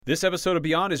This episode of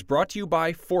Beyond is brought to you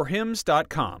by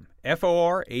forhims.com,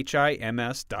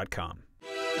 forhims.com.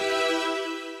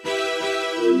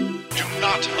 Do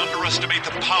not underestimate the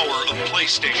power of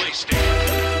PlayStation.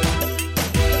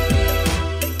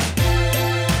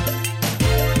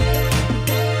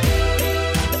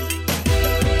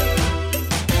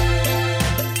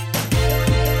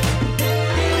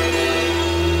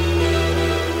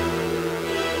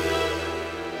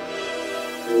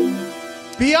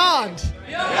 Beyond.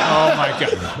 Oh my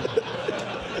god.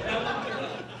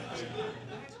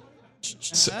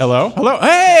 Hello? Hello?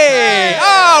 Hey!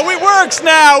 Oh, it works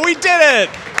now! We did it!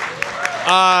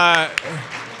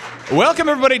 Welcome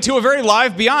everybody to a very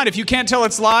live Beyond. If you can't tell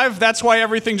it's live, that's why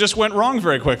everything just went wrong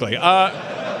very quickly.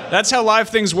 That's how live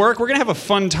things work. We're going to have a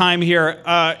fun time here.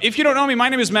 If you don't know me, my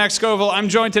name is Max Scoville. I'm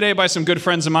joined today by some good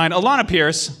friends of mine. Alana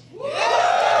Pierce.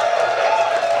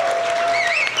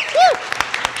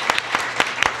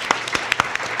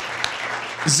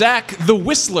 Zach the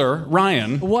Whistler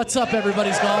Ryan. What's up,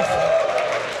 everybody's golf?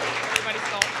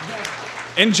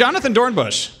 And Jonathan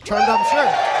Dornbush. Turned up, sure.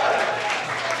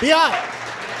 Beyond.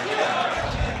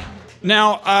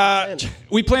 Now,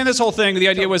 we planned this whole thing. The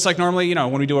idea was like normally, you know,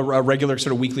 when we do a regular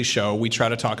sort of weekly show, we try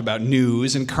to talk about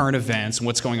news and current events and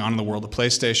what's going on in the world of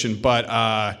PlayStation. But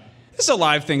this is a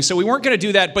live thing, so we weren't going to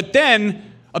do that. But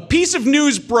then a piece of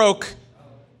news broke.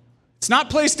 It's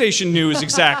not PlayStation news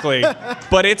exactly,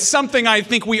 but it's something I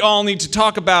think we all need to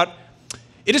talk about.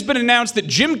 It has been announced that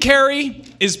Jim Carrey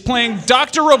is playing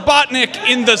Dr. Robotnik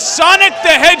in the Sonic the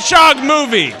Hedgehog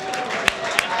movie.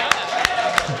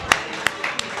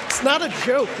 It's not a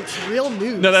joke. It's real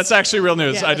news. No, that's actually real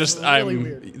news. Yeah, really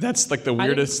weird. That's like the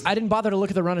weirdest. I didn't bother to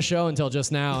look at the run of show until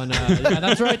just now, and yeah,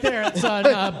 that's right there. It's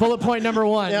bullet point number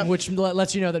one, Yep. which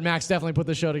lets you know that Max definitely put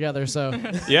the show together. So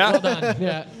Yeah. well done.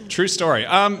 Yeah. True story.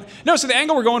 No, so the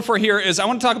angle we're going for here is I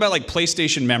want to talk about like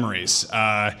PlayStation memories.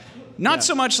 Not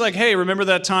so much like, hey, remember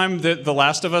that time that The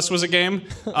Last of Us was a game?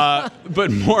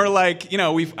 But more like, you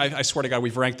know, I swear to God,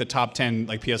 we've ranked the top 10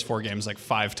 like PS4 games like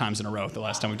 5 times in a row the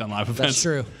last time we've done live events. That's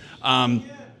true.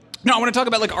 No, I want to talk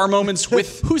about like our moments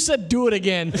with. Who said do it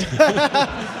again?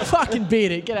 Fucking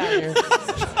beat it. Get out of here.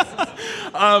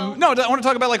 No, I want to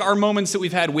talk about like our moments that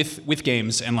we've had with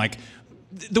games and like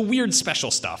the weird special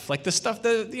stuff, like the stuff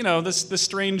that, you know, the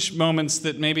strange moments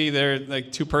that maybe they're like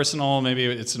too personal, maybe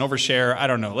it's an overshare. I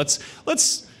don't know. Let's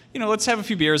have a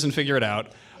few beers and figure it out.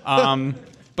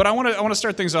 But I want to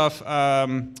start things off.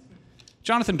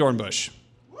 Jonathan Dornbush.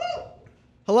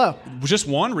 Hello. Just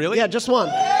one, really? Yeah, just one.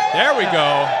 There we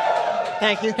go.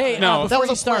 Thank you. Hey, No. before That was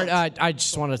you a start, plant. I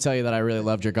just wanted to tell you that I really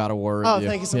loved your God of War review. Oh,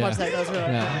 thank you so much. That was really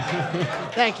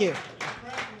Thank you.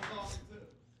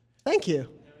 Thank you.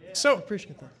 So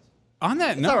Appreciate that. on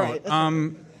that note, all right.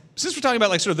 That's since we're talking about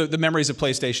like sort of the memories of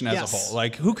PlayStation as Yes. a whole,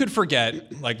 like who could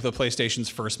forget like the PlayStation's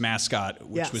first mascot,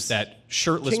 which Yes. was that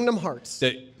shirtless Kingdom Hearts.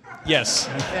 Yes.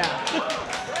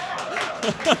 Yeah.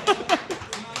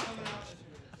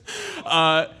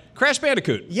 Crash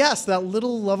Bandicoot. Yes, that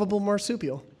little lovable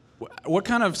marsupial. What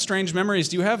kind of strange memories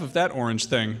do you have of that orange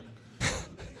thing?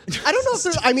 I don't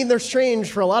know if they're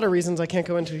strange for a lot of reasons I can't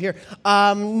go into here.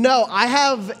 No, I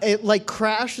have, like,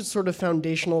 Crash is sort of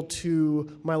foundational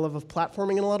to my love of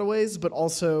platforming in a lot of ways, but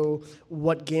also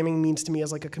what gaming means to me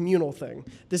as, like, a communal thing.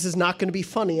 This is not going to be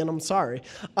funny, and I'm sorry.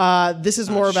 This is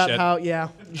more about shit. how, yeah.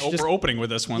 We're opening with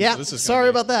this one. Yeah, So this is sorry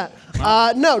about that.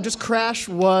 No, just Crash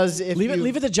was, if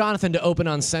Leave it to Jonathan to open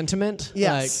on sentiment.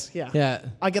 Yes, Like, yeah. Yeah.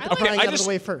 I get the Okay, crying out of the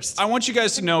way first. I want you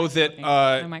guys to know that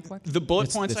mic work? the bullet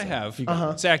points I have.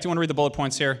 Zach, do you want to read the bullet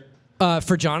points here?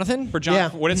 For Jonathan? For John, Yeah.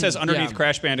 what it says underneath Yeah.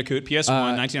 Crash Bandicoot,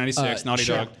 PS1, 1996, Naughty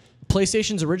sure. Dog.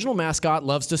 PlayStation's original mascot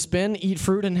loves to spin, eat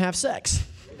fruit, and have sex.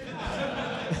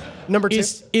 Number 2.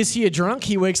 Is he a drunk?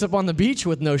 He wakes up on the beach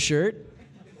with no shirt.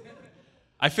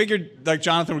 I figured like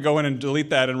Jonathan would go in and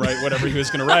delete that and write whatever he was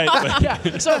going to write. But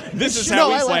Yeah. So this is No, how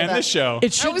we I like plan that. this show. it I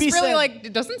should was be really said, like,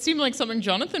 it doesn't seem like something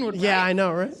Jonathan would write. Yeah, I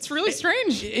know, right? It's really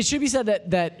strange. it should be said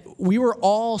that we were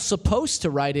all supposed to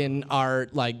write in our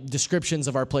like descriptions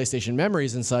of our PlayStation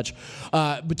memories and such,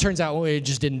 but turns out we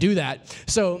just didn't do that.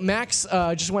 So Max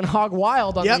just went hog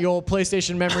wild on Yep. the old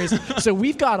PlayStation memories. So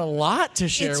we've got a lot to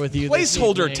share with you. this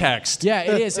Placeholder evening. text. Yeah,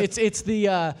 it is. It's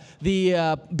the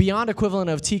Beyond equivalent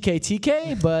of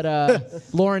TKTK, but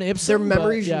Lauren Ibsen. They're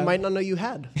memories but, yeah. you might not know you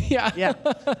had. Yeah. Yeah.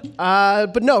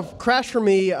 But no, Crash for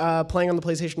me, playing on the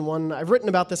PlayStation 1, I've written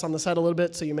about this on the site a little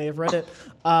bit, so you may have read it.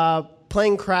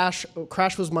 Playing Crash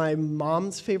was my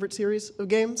mom's favorite series of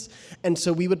games, and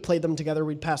so we would play them together.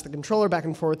 We'd pass the controller back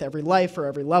and forth every life or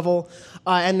every level,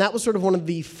 and that was sort of one of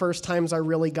the first times I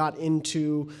really got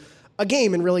into a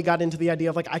game and really got into the idea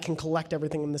of like I can collect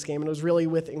everything in this game. And it was really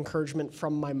with encouragement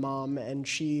from my mom, and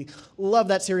she loved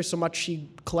that series so much she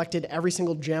collected every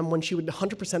single gem. When she would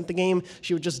 100% the game,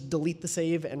 she would just delete the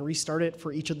save and restart it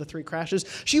for each of the 3 crashes.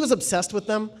 She was obsessed with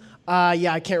them.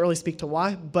 I can't really speak to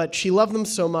why, but she loved them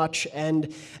so much,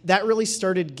 and that really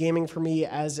started gaming for me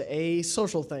as a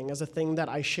social thing, as a thing that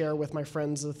I share with my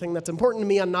friends, a thing that's important to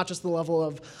me on not just the level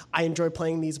of I enjoy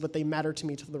playing these, but they matter to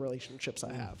me to the relationships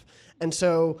I have. And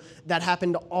so that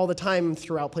happened all the time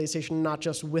throughout PlayStation, not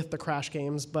just with the Crash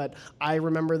games, but I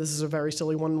remember, this is a very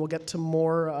silly one, we'll get to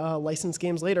more licensed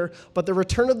games later, but the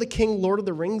Return of the King Lord of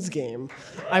the Rings game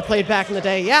I played back in the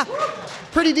day. Yeah,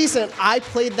 pretty decent. I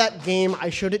played that game, I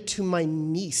showed it to my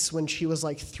niece when she was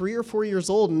like 3 or 4 years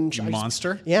old. And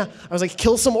Monster? I was like,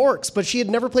 kill some orcs, but she had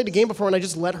never played a game before, and I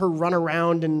just let her run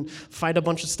around and fight a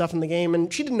bunch of stuff in the game,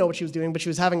 and she didn't know what she was doing, but she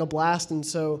was having a blast, and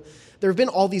so there have been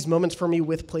all these moments for me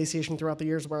with PlayStation throughout the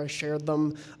years where I shared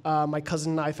them. My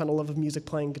cousin and I found a love of music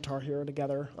playing Guitar Hero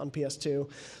together on PS2.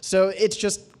 So it's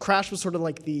just, Crash was sort of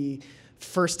like the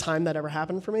first time that ever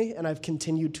happened for me, and I've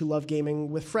continued to love gaming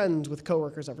with friends, with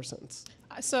coworkers ever since.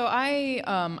 So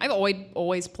I've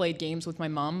always played games with my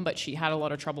mom, but she had a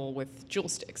lot of trouble with dual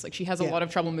sticks. Like she has a lot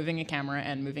of trouble moving a camera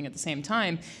and moving at the same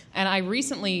time. And I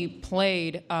recently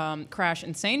played Crash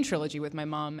Insane Trilogy with my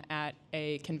mom at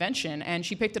a convention, and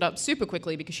she picked it up super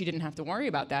quickly because she didn't have to worry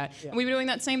about that. And we were doing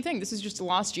that same thing. This is just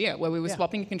last year where we were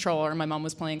swapping a controller and my mom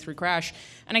was playing through Crash.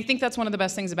 And I think that's one of the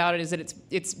best things about it is that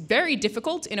it's very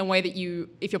difficult in a way that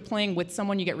if you're playing with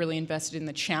someone, you get really invested in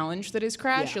the challenge that is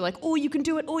Crash. You're like, oh, you can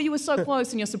do it. Oh, you were so close.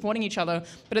 And you're supporting each other,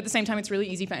 but at the same time, it's really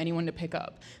easy for anyone to pick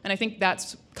up. And I think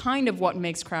that's kind of what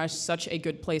makes Crash such a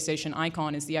good PlayStation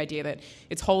icon, is the idea that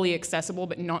it's wholly accessible,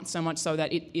 but not so much so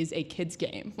that it is a kid's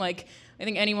game. Like, I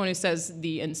think anyone who says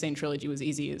the Insane Trilogy was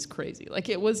easy is crazy. Like,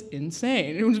 it was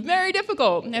insane. It was very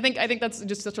difficult. And I think that's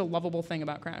just such a lovable thing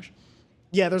about Crash.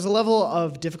 Yeah, there's a level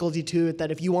of difficulty to it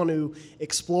that if you want to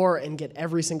explore and get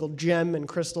every single gem and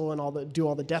crystal and do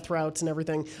all the death routes and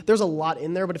everything, there's a lot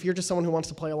in there. But if you're just someone who wants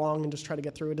to play along and just try to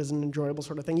get through it as an enjoyable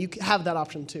sort of thing, you have that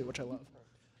option too, which I love.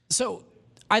 So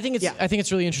I think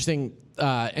it's really interesting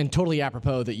and totally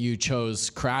apropos that you chose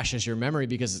Crash as your memory,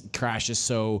 because Crash is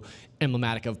so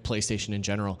emblematic of PlayStation in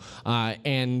general.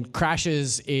 And Crash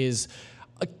is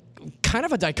kind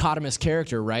of a dichotomous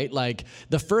character, right? Like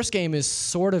the first game is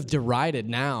sort of derided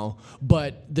now,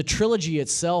 but the trilogy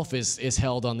itself is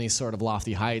held on these sort of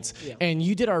lofty heights. Yeah. And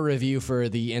you did our review for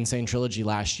the Insane Trilogy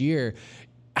last year.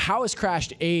 How has Crash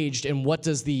aged, and what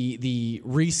does the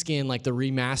reskin, like the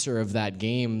remaster of that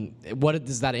game, what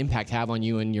does that impact have on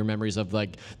you and your memories of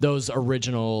like those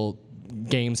original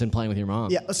games and playing with your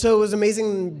mom? Yeah, so it was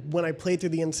amazing when I played through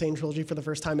the Insane Trilogy for the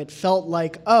first time. It felt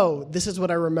like, oh, this is what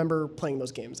I remember playing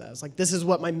those games as. Like, this is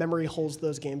what my memory holds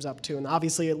those games up to. And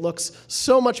obviously, it looks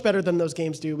so much better than those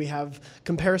games do. We have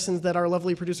comparisons that our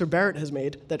lovely producer Barrett has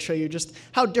made that show you just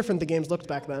how different the games looked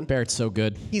back then. Barrett's so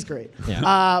good. He's great.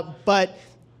 Yeah. But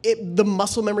the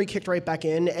muscle memory kicked right back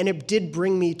in, and it did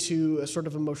bring me to a sort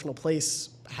of emotional place,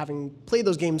 having played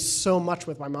those games so much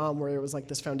with my mom, where it was like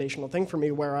this foundational thing for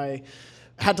me where I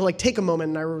had to like take a moment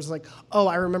and I was like, oh,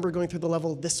 I remember going through the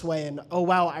level this way, and oh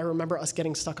wow, I remember us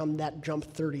getting stuck on that jump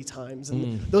 30 times.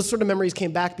 And those sort of memories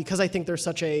came back because I think there's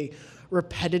such a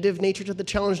repetitive nature to the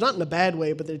challenge, not in a bad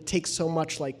way, but it takes so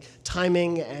much like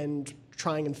timing and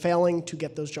trying and failing to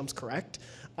get those jumps correct.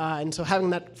 And so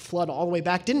having that flood all the way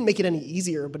back didn't make it any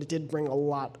easier, but it did bring a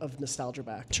lot of nostalgia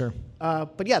back. Sure.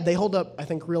 But yeah, they hold up, I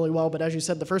think, really well. But as you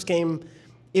said, the first game,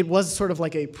 it was sort of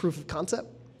like a proof of concept,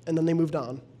 and then they moved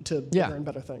on to bigger and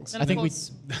better things. And I think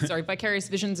Vicarious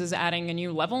Visions is adding a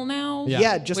new level now.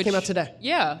 Yeah, it just came out today.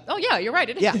 Yeah. Oh, yeah, you're right.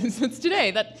 It is. Yeah. It's today.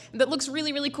 That looks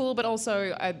really, really cool, but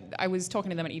also I was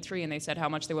talking to them at E3, and they said how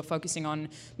much they were focusing on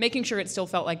making sure it still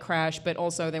felt like Crash, but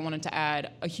also they wanted to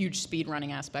add a huge speed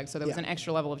running aspect, so there was an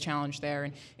extra level of challenge there,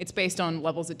 and it's based on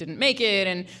levels that didn't make it,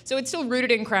 and so it's still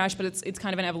rooted in Crash, but it's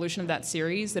kind of an evolution of that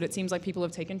series that it seems like people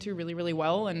have taken to really, really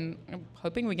well, and I'm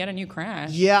hoping we get a new Crash.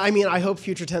 Yeah, I mean, I hope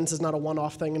Future Tense is not a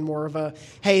one-off thing and more of a,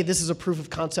 hey, this is a proof of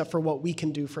concept for what we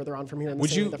can do further on from here.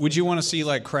 Would you want to see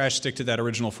like Crash stick to that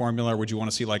original formula, or would you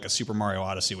want to see like a Super Mario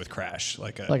Odyssey with Crash,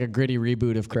 like a gritty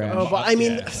reboot of Crash? Oh, but I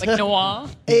mean, like Noir.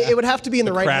 It would have to be in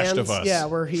the right Crashed hands. of Us. Yeah,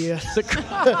 where he.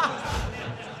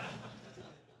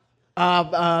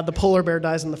 The polar bear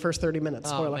dies in the first 30 minutes.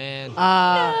 Spoiler. Oh man.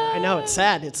 I know, it's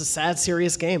sad. It's a sad,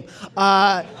 serious game.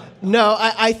 No,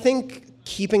 I think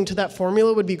keeping to that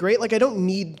formula would be great. Like, I don't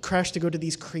need Crash to go to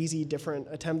these crazy different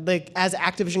attempts. Like, as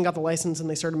Activision got the license and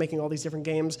they started making all these different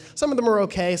games, some of them are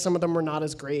okay, some of them were not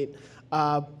as great.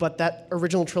 But that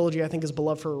original trilogy, I think, is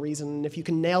beloved for a reason. And if you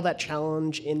can nail that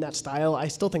challenge in that style, I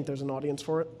still think there's an audience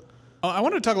for it. I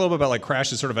wanted to talk a little bit about like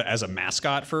Crash as sort of as a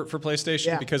mascot for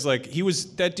PlayStation, because like he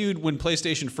was that dude when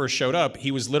PlayStation first showed up.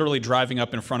 He was literally driving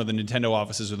up in front of the Nintendo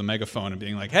offices with a megaphone and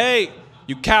being like, "Hey,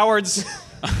 you cowards,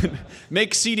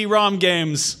 make CD-ROM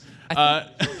games."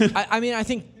 I mean, I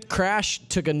think Crash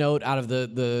took a note out of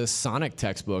the Sonic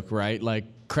textbook, right? Like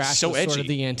Crash So was sort of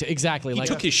edgy. the exactly. He like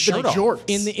took his shirt off. jorts.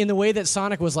 in the way that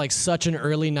Sonic was like such an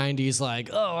early '90s, like,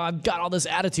 oh, I've got all this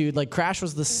attitude. Like Crash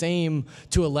was the same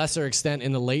to a lesser extent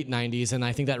in the late '90s, and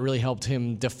I think that really helped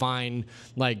him define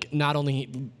like not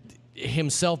only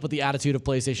himself but the attitude of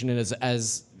PlayStation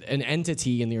as an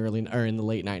entity in the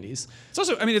late '90s. It's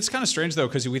also, I mean, it's kind of strange though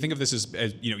because we think of this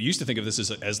as used to think of this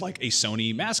as like a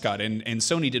Sony mascot, and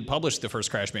Sony did publish the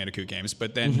first Crash Bandicoot games,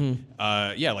 but then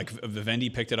like Vivendi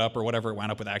picked it up or whatever, it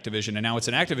wound up with Activision, and now it's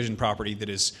an Activision property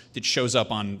that shows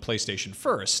up on PlayStation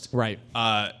first, Right.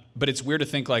 But it's weird to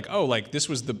think like, oh, like this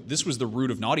was the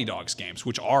root of Naughty Dog's games,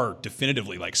 which are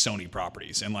definitively like Sony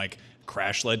properties, and like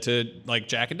Crash led to like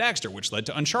Jak and Daxter, which led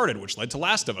to Uncharted, which led to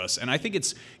Last of Us, and I think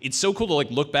it's so cool to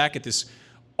like look back at this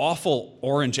awful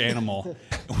orange animal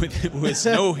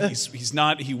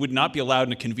he would not be allowed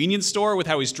in a convenience store with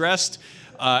how he's dressed,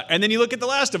 and then you look at The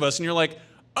Last of Us and you're like,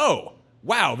 oh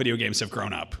wow, video games have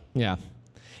grown up. Yeah,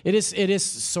 it is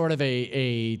sort of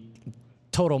a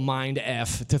total mind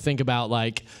F to think about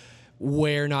like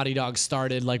where Naughty Dog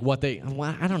started, like what they.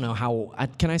 Well, I don't know how.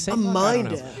 Can I say A fuck? mind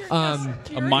I don't know.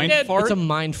 F. A mind fart. It's a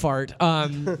mind fart.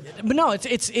 But no,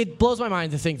 it blows my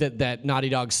mind to think that Naughty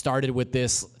Dog started with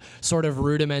this sort of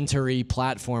rudimentary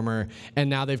platformer, and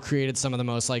now they've created some of the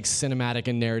most like cinematic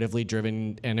and narratively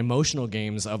driven and emotional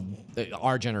games of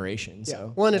our generation. Yeah.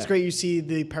 So, Well, and it's great you see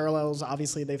the parallels.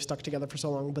 Obviously, they've stuck together for so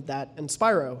long, but that and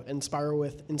Spyro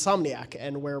with Insomniac,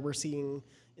 and where we're seeing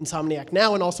Insomniac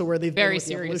now, and also where they've been Very with the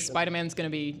serious. evolution. Spider-Man's going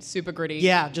to be super gritty.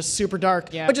 Yeah, just super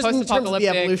dark. Yeah, but just in terms of the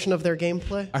post-apocalyptic. evolution of their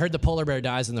gameplay. I heard the polar bear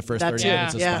dies in the first That 30 too.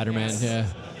 minutes of Yeah. Spider-Man. Yes. Yeah.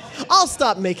 I'll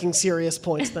stop making serious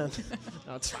points then.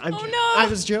 No, it's fine. Oh, no. I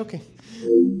was joking.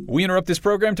 We interrupt this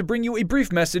program to bring you a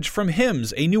brief message from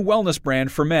Hims, a new wellness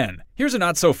brand for men. Here's a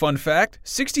not-so-fun fact.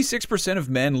 66% of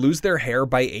men lose their hair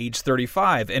by age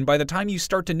 35, and by the time you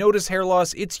start to notice hair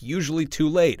loss, it's usually too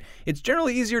late. It's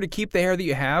generally easier to keep the hair that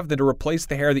you have than to replace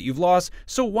the hair that you've lost,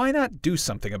 so why not do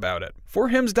something about it?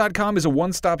 ForHims.com is a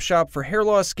one-stop shop for hair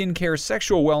loss, skincare,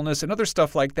 sexual wellness, and other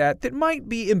stuff like that might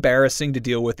be embarrassing to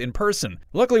deal with in person.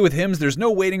 Luckily with Hims, there's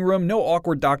no waiting room, no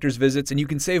awkward doctor's visits, and you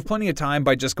can save plenty of time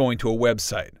by just going to a website.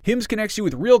 Hims connects you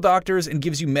with real doctors and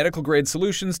gives you medical-grade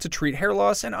solutions to treat hair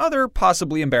loss and other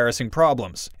possibly embarrassing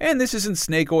problems. And this isn't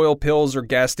snake oil pills or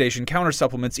gas station counter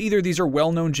supplements either. These are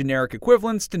well-known generic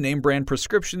equivalents to name-brand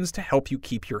prescriptions to help you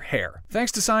keep your hair.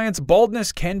 Thanks to science,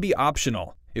 baldness can be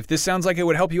optional. If this sounds like it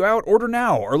would help you out, order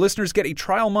now. Our listeners get a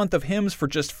trial month of Hims for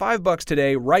just $5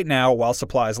 today, right now, while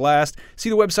supplies last. See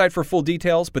the website for full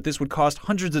details, but this would cost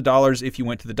hundreds of dollars if you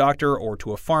went to the doctor or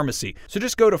to a pharmacy. So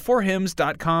just go to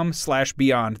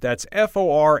forhims.com/beyond. That's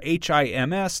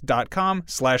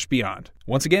FORHIMS.com/beyond.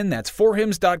 Once again, that's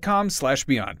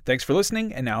forhims.com/beyond. Thanks for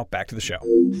listening, and now back to the show.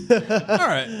 All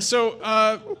right,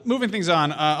 so moving things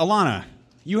on, Alana,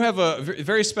 you have a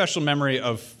very special memory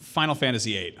of Final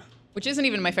Fantasy VIII. Which isn't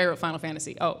even my favorite Final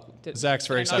Fantasy. Zach's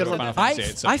very Did I excited not for say Final that? Fantasy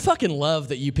VIII. So. I fucking love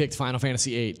that you picked Final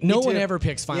Fantasy VIII. No one too. ever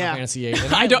picks Final Yeah. Fantasy VIII.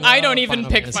 and I don't love even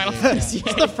pick Final Fantasy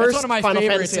It's the It's first one of my Final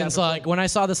favorites Fantasy since ever. like when I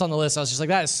saw this on the list, I was just like,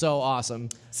 that is so awesome.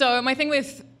 So my thing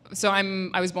with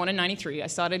I was born in '93. I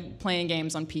started playing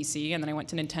games on PC, and then I went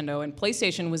to Nintendo. And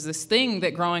PlayStation was this thing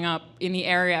that growing up in the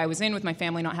area I was in with my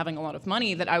family, not having a lot of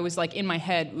money, that I was like in my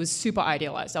head was super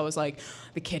idealized. I was like,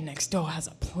 the kid next door has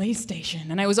a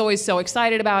PlayStation, and I was always so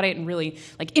excited about it and really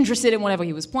like interested in whatever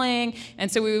he was playing.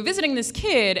 And so we were visiting this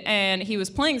kid, and he was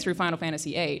playing through Final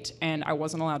Fantasy VIII, and I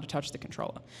wasn't allowed to touch the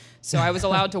controller. So I was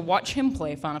allowed to watch him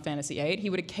play Final Fantasy VIII. He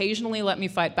would occasionally let me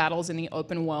fight battles in the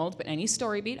open world, but any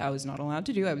story beat I was not allowed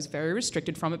to do. I was very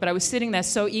restricted from it, but I was sitting there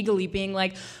so eagerly being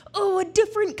like, oh, a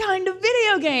different kind of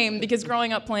video game. Because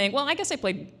growing up playing, well, I guess I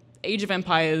played Age of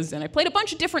Empires, and I played a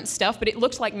bunch of different stuff, but it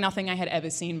looked like nothing I had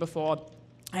ever seen before.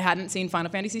 I hadn't seen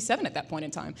Final Fantasy VII at that point in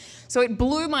time. So it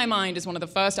blew my mind as one of the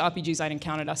first RPGs I'd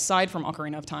encountered, aside from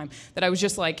Ocarina of Time, that I was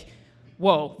just like,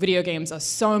 whoa, video games are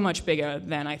so much bigger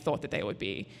than I thought that they would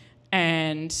be.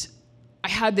 And I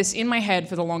had this in my head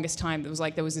for the longest time. It was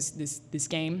like there was this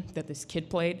game that this kid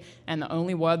played, and the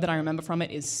only word that I remember from it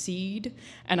is seed.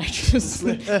 And I just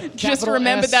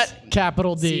remembered that.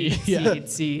 Capital D.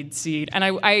 Seed. And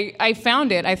I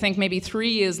found it, I think maybe 3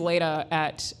 years later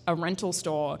at a rental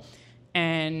store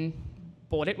and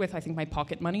bought it with, I think, my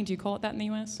pocket money. Do you call it that in the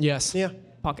US? Yes. Yeah.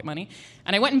 Pocket money.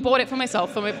 And I went and bought it for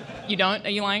myself. You don't? Are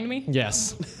you lying to me?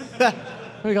 Yes.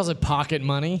 Nobody calls it pocket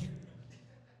money.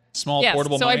 Small Yes,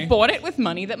 portable so money. I bought it with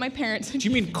money that my parents. Do you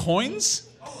mean coins?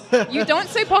 You don't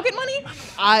say pocket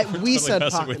money? We said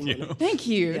messing pocket with money. you. Thank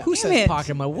you. Who Damn says it.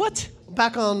 pocket money? What?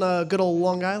 Back on good old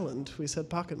Long Island, we said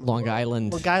pocket money. Long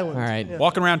Island. Long Island. All right. Yeah.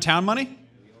 Walking around town money?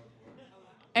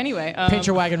 Anyway, Paint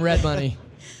your wagon red money.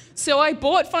 so I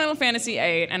bought Final Fantasy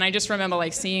VIII, and I just remember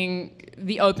like seeing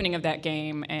the opening of that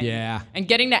game and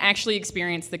getting to actually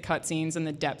experience the cutscenes and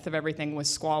the depth of everything with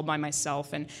Squall by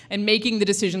myself and making the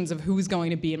decisions of who was going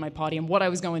to be in my party and what I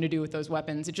was going to do with those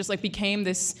weapons. It just like became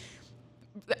this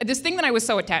thing that I was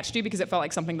so attached to because it felt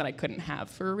like something that I couldn't have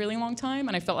for a really long time.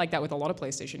 And I felt like that with a lot of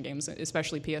PlayStation games,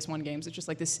 especially PS1 games. It's just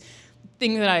like this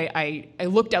thing that I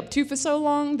looked up to for so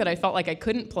long that I felt like I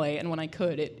couldn't play. And when I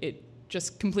could, it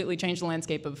just completely changed the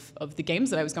landscape of the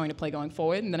games that I was going to play going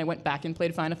forward. And then I went back and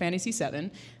played Final Fantasy VII.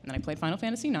 And then I played Final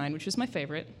Fantasy IX, which is my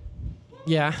favorite.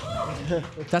 Yeah.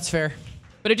 That's fair.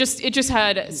 But it just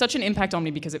had such an impact on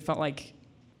me because it felt like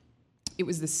it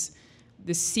was this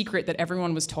secret that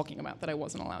everyone was talking about that I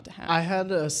wasn't allowed to have. I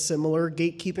had a similar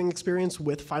gatekeeping experience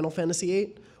with Final Fantasy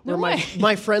VIII, where No way.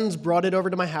 my friends brought it over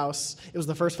to my house. It was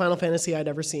the first Final Fantasy I'd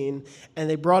ever seen, and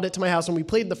they brought it to my house, and we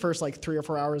played the first like 3 or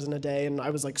 4 hours in a day, and I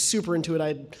was like super into it.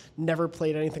 I'd never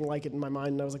played anything like it in my mind,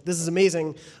 and I was like, this is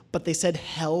amazing. But they said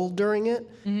hell during it,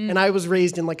 and I was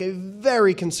raised in like a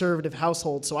very conservative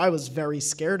household, so I was very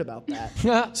scared about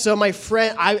that. So my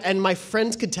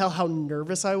friends could tell how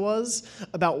nervous I was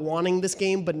about wanting this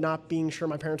game, but not being sure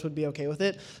my parents would be okay with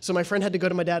it. So my friend had to go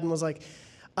to my dad and was like,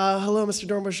 hello, Mr.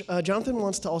 Dornbush. Jonathan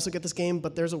wants to also get this game,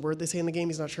 but there's a word they say in the game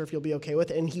he's not sure if you'll be okay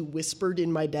with. And he whispered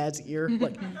in my dad's ear,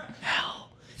 like, hell.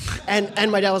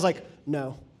 And my dad was like,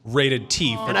 no. Rated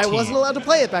T for And I teen. wasn't allowed to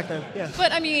play it back then. Yeah.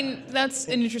 But I mean, that's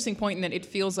an interesting point in that it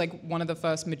feels like one of the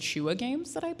first mature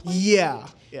games that I played. Yeah.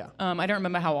 I don't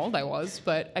remember how old I was,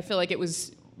 but I feel like it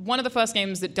was one of the first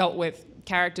games that dealt with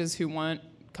characters who weren't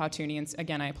cartoony. And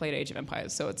again, I played Age of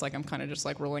Empires, so it's like I'm kind of just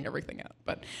like ruling everything out.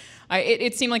 But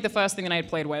it seemed like the first thing that I had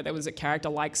played where there was a character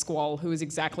like Squall, who was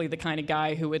exactly the kind of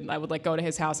guy who I would like go to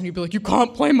his house and he'd be like, "You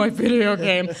can't play my video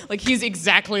game." Like he's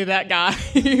exactly that guy.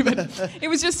 But it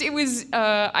was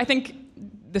I think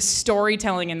the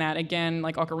storytelling in that, again,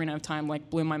 like Ocarina of Time, like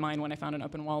blew my mind when I found an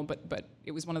open world, but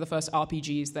it was one of the first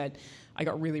RPGs that I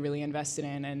got really, really invested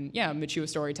in, and yeah, mature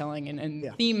storytelling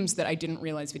and themes that I didn't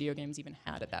realize video games even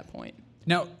had at that point.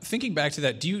 Now, thinking back to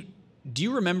that, do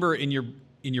you remember in your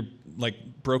like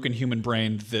broken human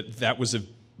brain that was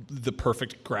the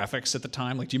perfect graphics at the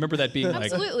time? Like, do you remember that being like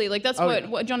Absolutely, like that's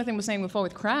what Jonathan was saying before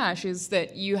with Crash, is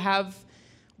that you have,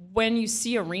 when you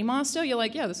see a remaster, you're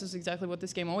like, yeah, this is exactly what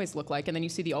this game always looked like, and then you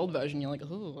see the old version, you're like,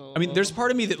 oh. I mean, there's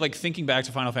part of me that, like, thinking back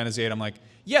to Final Fantasy VIII, I'm like,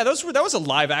 yeah, that was a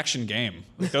live action game.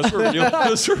 Like, those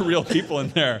were real people in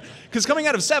there. Because coming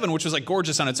out of 7, which was like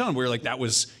gorgeous on its own, we were like, that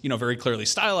was, very clearly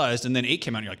stylized, and then 8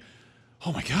 came out, and you're like,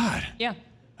 oh my god, Yeah.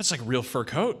 that's like a real fur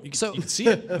coat. You can see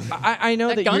it. I know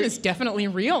that That gun you're- is definitely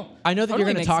real. I know that Totally you're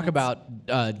going to makes talk sense.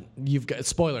 about you've got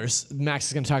spoilers. Max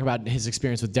is going to talk about his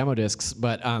experience with demo discs,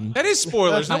 but That is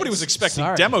spoilers. Nobody was expecting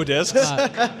Sorry. demo discs.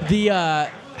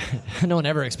 No one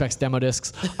ever expects demo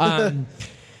discs.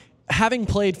 Having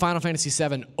played Final Fantasy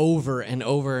VII over and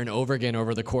over and over again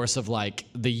over the course of like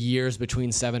the years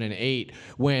between 7 and 8,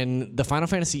 when the Final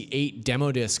Fantasy VIII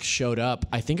demo disc showed up,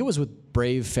 I think it was with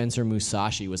Brave Fencer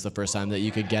Musashi was the first time that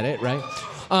you could get it, right?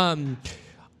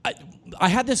 I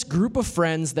had this group of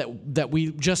friends that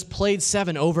we just played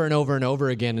 7 over and over and over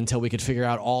again until we could figure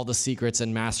out all the secrets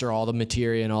and master all the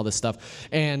materia and all this stuff.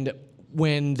 And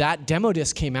when that demo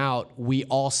disc came out, we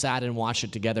all sat and watched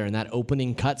it together. And that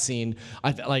opening cutscene,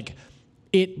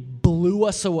 it blew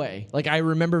us away. Like, I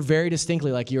remember very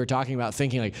distinctly, like you were talking about,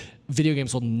 thinking like video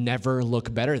games will never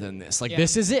look better than this. Like,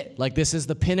 this is it. Like, this is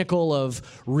the pinnacle of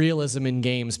realism in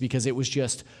games, because it was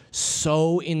just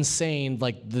so insane,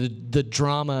 like the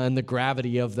drama and the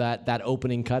gravity of that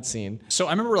opening cutscene. So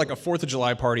I remember like a 4th of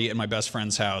July party at my best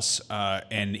friend's house,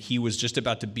 and he was just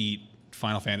about to beat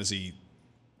Final Fantasy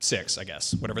 6, I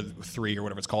guess, whatever, 3 or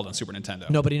whatever it's called on Super Nintendo.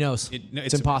 Nobody knows.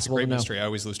 It's impossible a great to know. mystery. I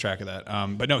always lose track of that.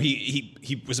 But no,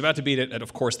 he was about to beat it at,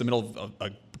 of course, the middle of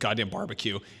a goddamn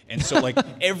barbecue, and so like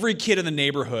every kid in the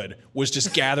neighborhood was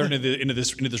just gathered into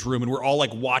this room, and we're all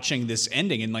like watching this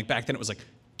ending. And like back then, it was like,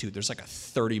 dude, there's like a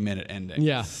 30-minute ending.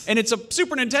 Yeah. And it's a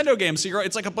Super Nintendo game, so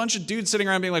it's like a bunch of dudes sitting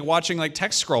around being like watching like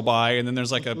text scroll by, and then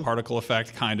there's like a particle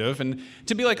effect kind of, and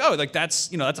to be like, oh, like that's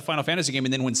that's a Final Fantasy game,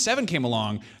 and then when 7 came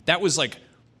along, that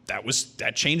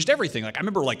changed everything. Like I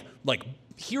remember like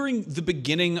hearing the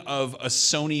beginning of a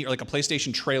Sony or like a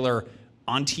PlayStation trailer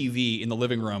on TV in the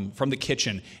living room from the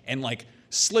kitchen, and like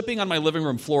slipping on my living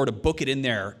room floor to book it in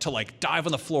there to like dive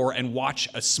on the floor and watch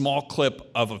a small clip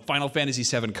of a Final Fantasy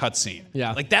VII cutscene.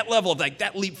 Yeah. Like that level of like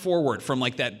that leap forward from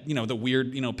like that, the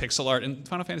weird, pixel art. And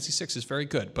Final Fantasy VI is very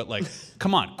good, but like,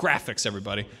 come on, graphics,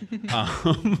 everybody.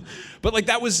 But like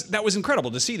that was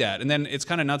incredible to see that. And then it's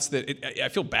kind of nuts that I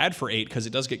feel bad for 8 because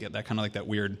it does get that kind of like that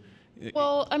weird.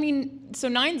 Well, I mean, so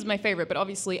 9's my favorite, but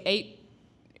obviously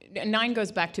 9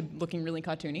 goes back to looking really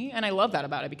cartoony, and I love that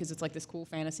about it because it's like this cool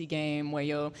fantasy game where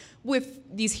you're with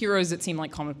these heroes that seem like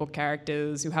comic book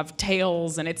characters who have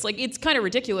tails, and it's kind of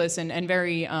ridiculous and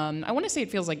very. I want to say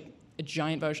it feels like a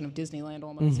giant version of Disneyland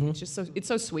almost. Mm-hmm. It's just it's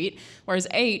so sweet. Whereas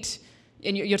 8,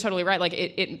 and you're totally right. Like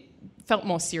it felt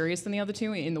more serious than the other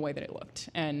two in the way that it looked.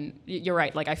 And you're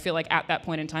right. Like I feel like at that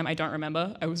point in time, I don't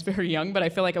remember. I was very young, but I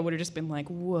feel like I would have just been like,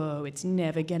 "Whoa, it's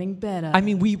never getting better." I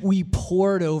mean, we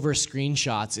poured over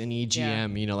screenshots in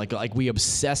EGM. Like we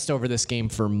obsessed over this game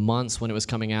for months when it was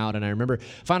coming out. And I remember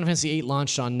Final Fantasy VIII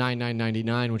launched on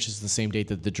 9/9/99, which is the same date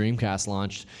that the Dreamcast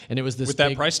launched. And it was this with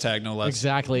that price tag, no less.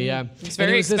 Exactly. Yeah. It's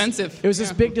very expensive. It was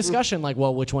this big discussion. Like,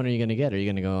 well, which one are you going to get? Are you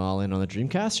going to go all in on the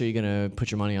Dreamcast, or are you going to put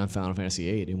your money on Final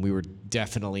Fantasy VIII? And we were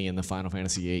definitely in the Final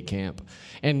Fantasy VIII camp.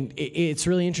 And it's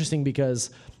really interesting because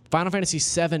Final Fantasy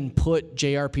VII put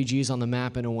JRPGs on the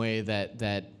map in a way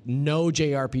that no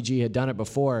JRPG had done it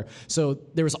before. So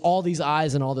there was all these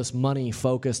eyes and all this money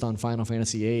focused on Final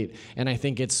Fantasy VIII. And I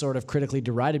think it's sort of critically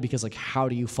derided because, like, how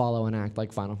do you follow an act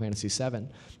like Final Fantasy VII?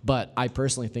 But I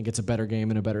personally think it's a better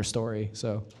game and a better story.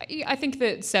 So I think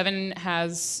that 7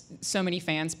 has so many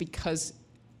fans because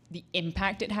the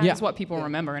impact it has is what people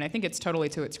remember. And I think it's totally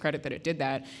to its credit that it did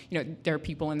that. There are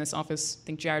people in this office, I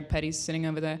think Jared Petty's sitting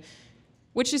over there.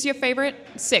 Which is your favorite?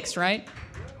 6, right?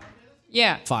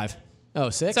 Yeah. 5. Oh,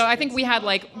 6? So I think we had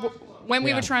when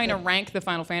we were trying to rank the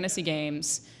Final Fantasy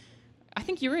games, I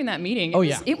think you were in that meeting.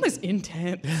 It was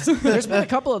intense. There's been a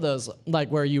couple of those, like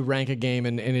where you rank a game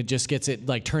and it just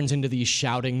turns into these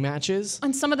shouting matches.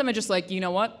 And some of them are just like, you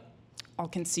know what? I'll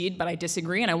concede, but I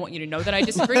disagree, and I want you to know that I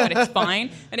disagree, but it's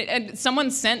fine. And someone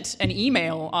sent an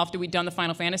email after we'd done the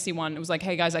Final Fantasy one. It was like,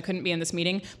 hey guys, I couldn't be in this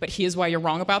meeting, but here's why you're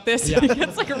wrong about this. Yeah.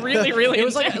 It's like a really, really it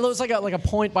was like a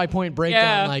point by point breakdown.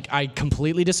 Yeah. Like I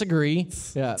completely disagree.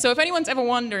 Yeah. So if anyone's ever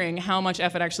wondering how much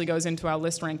effort actually goes into our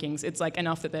list rankings, it's like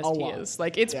enough that there's tiers.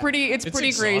 Like it's pretty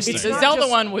crazy. The Zelda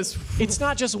one was. It's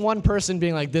not just one person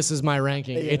being like, this is my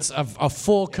ranking. Yeah. It's a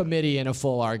full committee and a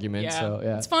full argument. Yeah. So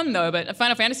yeah. It's fun though, but a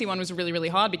Final Fantasy one was really, really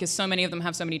hard because so many of them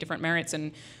have so many different merits.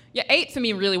 And 8 for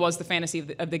me really was the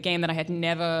fantasy of the game that I had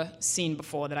never seen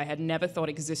before, that I had never thought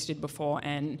existed before,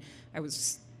 and I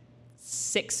was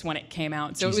 6 when it came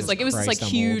out. So Jesus it was this Christ,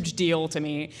 huge deal to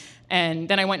me. And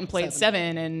then I went and played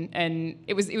 7 and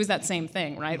it was that same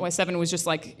thing, right? Why 7 was just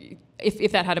like,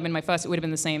 if that had been my first, it would have been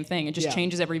the same thing. It just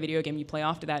changes every video game you play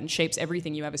after that and shapes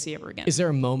everything you ever see ever again. Is there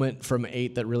a moment from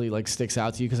 8 that really like sticks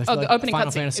out to you? Because I feel the like opening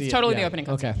Final cutscene. Fantasy, It's totally the opening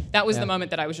cutscene. Okay. That was the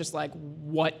moment that I was just like,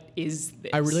 what is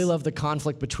this? I really love the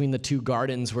conflict between the two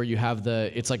gardens where you have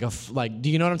it's like do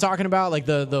you know what I'm talking about? Like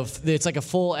it's like a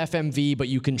full FMV, but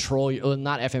you control,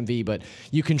 not FMV, but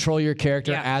you control your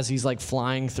character as he's like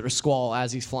flying through Squall,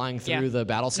 as he's flying through the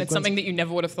battle sequence. It's something that you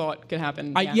never would have thought could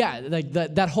happen. Like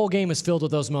that whole game is filled with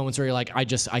those moments where you're like,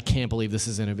 I can't believe this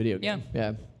is in a video game.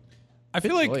 Yeah. I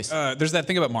feel like there's that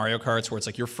thing about Mario Karts where it's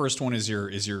like your first one is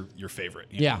your favorite.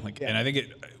 You know? And I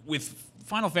think with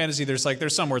Final Fantasy, there's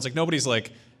some where it's like nobody's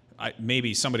like,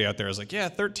 maybe somebody out there is like, yeah,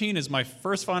 13 is my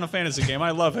first Final Fantasy game.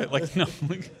 I love it. Like no.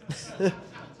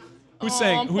 Who's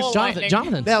saying? Who's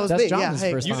Jonathan? That was That's me.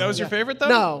 Jonathan's first that was your favorite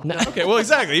though? No. Okay, well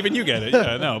exactly. Even you get it.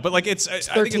 Yeah, no. But like it's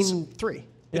 13-3.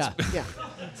 Yeah. Yeah.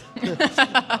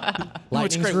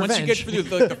 It's great. Once you get through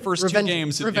the first two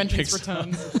games, it picks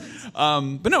returns.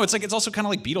 But no, it's also kind of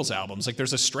like Beatles albums. Like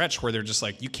there's a stretch where they're just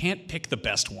like, you can't pick the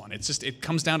best one. It's just, it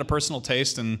comes down to personal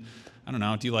taste. And I don't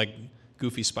know, do you like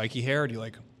goofy spiky hair? Or do you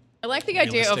like I like the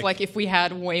idea of like if we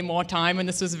had way more time and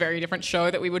this was a very different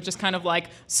show, that we would just kind of like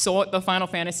sort the Final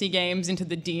Fantasy games into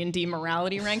the D&D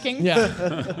morality ranking. Yeah.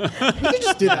 You can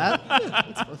just do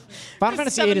that. Final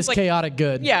Fantasy VIII is like, chaotic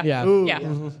good. Yeah. Yeah. Ooh. Yeah.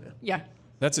 Mm-hmm. Yeah.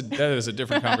 That is a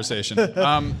different conversation.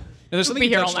 There's something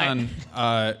you touched on.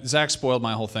 Zach spoiled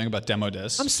my whole thing about demo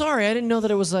discs. I'm sorry, I didn't know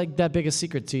that it was like that big a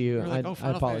secret to you. Like,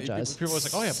 I apologize. People were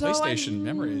like, oh yeah, PlayStation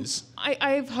memories.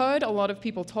 I've heard a lot of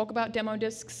people talk about demo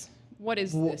discs What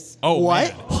is this? Oh, What?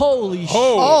 man. Holy shit.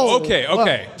 Oh,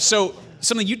 okay. So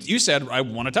something you said I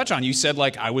want to touch on. You said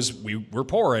like we were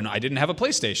poor and I didn't have a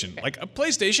PlayStation. Okay. Like a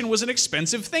PlayStation was an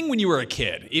expensive thing when you were a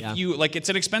kid. If you like, it's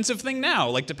an expensive thing now.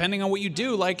 Like depending on what you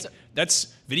do, like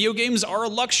video games are a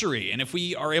luxury, and if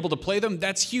we are able to play them,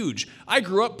 that's huge. I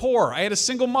grew up poor. I had a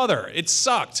single mother. It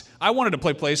sucked. I wanted to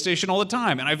play PlayStation all the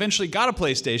time, and I eventually got a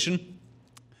PlayStation.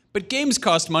 But games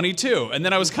cost money too. And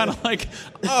then I was kind of like,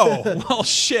 oh, well,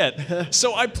 shit.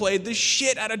 So I played the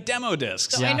shit out of demo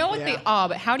discs. So I know what they are,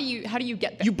 but how do you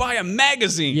get them? You buy a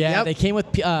magazine. Yeah, Yep. they came with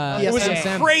It was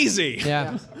PSM. crazy.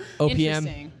 Yeah. OPM.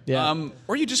 Interesting. Yeah.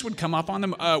 Or you just would come up on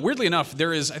them. Weirdly enough,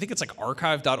 there is, I think it's like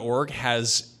archive.org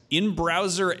has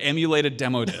in-browser emulated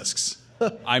demo discs.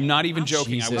 I'm not even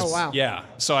joking. Jesus. Oh, wow. Yeah.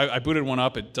 So I booted one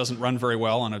up. It doesn't run very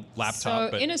well on a laptop. So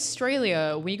but in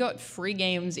Australia, we got free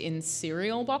games in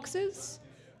cereal boxes.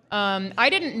 I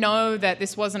didn't know that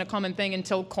this wasn't a common thing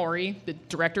until Corey, the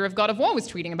director of God of War,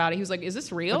 was tweeting about it. He was like, "Is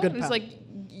this real?" good And it was pal. like,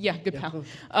 "Yeah, good pal."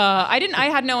 I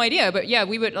had no idea, but yeah,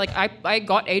 we would like. I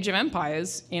got Age of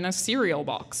Empires in a cereal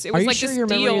box. It Are was you like sure this your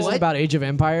memory deal. isn't about Age of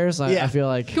Empires? Yeah. I feel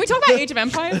like. Can we talk about Age of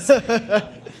Empires?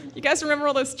 You guys remember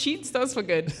all those cheats? Those were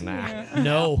good.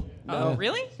 No. Oh,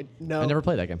 really? No. I never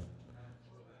played that game.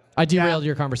 I derailed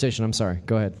your conversation. I'm sorry.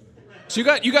 Go ahead. so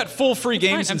you got full free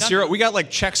games fine, in I'm Zero. done. We got like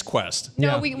Chex Quest.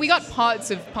 No, Yeah. we got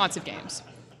parts of games.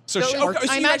 So, So sh- it was- okay,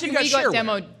 so I you imagine you got we got shareware.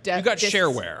 demo You got discs.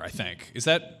 shareware, I think. Is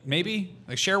that maybe?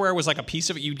 Like shareware was like a piece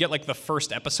of it. You'd get like the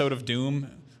first episode of Doom,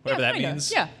 whatever that kinda, means.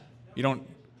 yeah. You don't.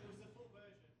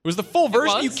 It was the full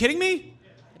version? Are you was. kidding me?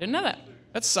 I didn't know that.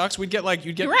 That sucks. You'd get.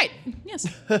 You're right. Yes.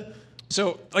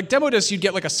 So like demo discs, you'd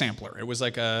get like a sampler. It was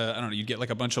like I don't know. You'd get like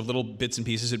a bunch of little bits and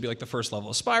pieces. It'd be like the first level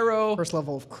of Spyro. First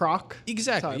level of Croc.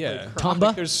 Exactly. That's how I Yeah. played Croc. I think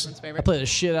Tomba? There's. I played the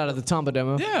shit out of the Tomba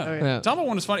demo. Yeah. Yeah. Tomba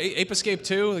one was fun. Ape Escape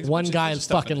 2. Like, One bunch guy of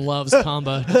stuff in fucking it. loves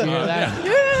Tomba. Did you hear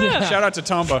that? Shout out to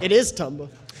Tomba. It is Tumba.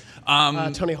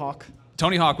 Tony Hawk.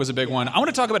 Tony Hawk was a big one. I want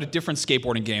to talk about a different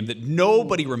skateboarding game that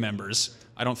nobody remembers.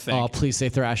 I don't think. Oh, please say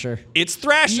Thrasher. It's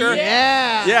Thrasher.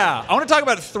 Yeah. Yeah. I want to talk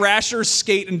about Thrasher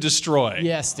Skate and Destroy.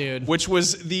 Yes, dude. Which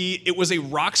was it was a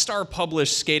Rockstar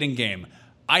published skating game.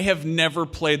 I have never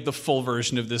played the full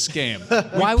version of this game.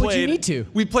 Why would you need to?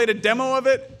 We played a demo of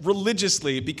it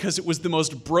religiously because it was the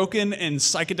most broken and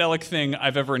psychedelic thing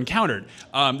I've ever encountered.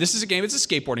 This is a game, it's a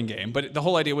skateboarding game, but the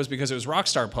whole idea was because it was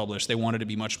Rockstar published, they wanted to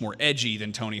be much more edgy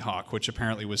than Tony Hawk, which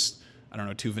apparently was, I don't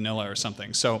know, too vanilla or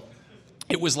something. So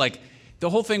it was like, the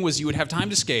whole thing was you would have time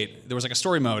to skate. There was like a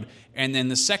story mode, and then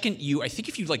the second I think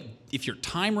if your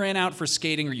time ran out for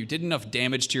skating or you did enough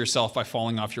damage to yourself by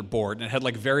falling off your board, and it had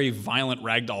like very violent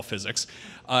ragdoll physics,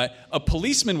 a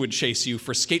policeman would chase you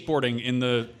for skateboarding in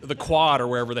the quad or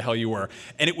wherever the hell you were,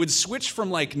 and it would switch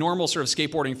from like normal sort of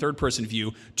skateboarding third-person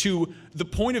view to the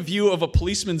point of view of a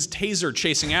policeman's taser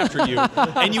chasing after you,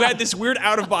 and you had this weird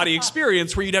out-of-body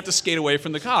experience where you'd have to skate away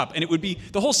from the cop, and it would be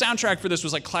the whole soundtrack for this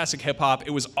was like classic hip-hop.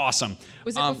 It was awesome.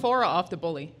 Was it before or after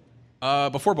Bully?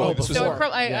 Before Bully. This was So Before.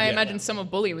 I imagine some of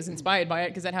Bully was inspired by it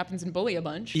because that happens in Bully a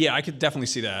bunch. Yeah, I could definitely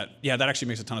see that. Yeah, that actually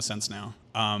makes a ton of sense now.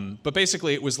 But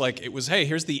basically, it was hey,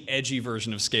 here's the edgy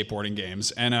version of skateboarding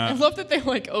games, and I love that they're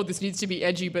like, oh, this needs to be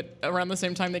edgy, but around the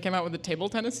same time they came out with a table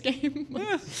tennis game.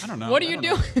 I don't know. What are I you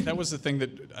don't know. doing? That was the thing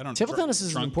that I don't. Table tennis is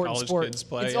an drunk important college sport. Kids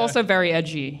play. It's yeah. also very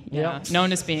edgy. Yeah. Yep.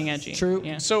 Known as being edgy. True.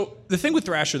 Yeah. So the thing with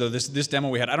Thrasher, though, this demo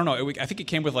we had, I don't know, I think it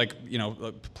came with like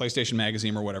a PlayStation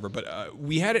Magazine or whatever, but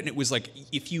we had it, and it was like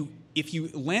if you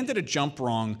landed a jump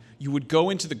wrong, you would go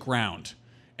into the ground,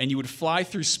 and you would fly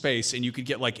through space, and you could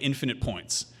get like infinite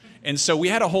points. And so we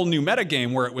had a whole new meta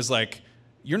game where it was like,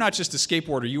 you're not just a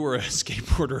skateboarder, you are a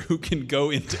skateboarder who can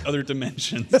go into other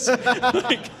dimensions. and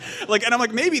I'm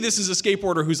like, maybe this is a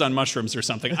skateboarder who's on mushrooms or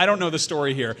something. I don't know the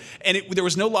story here. And there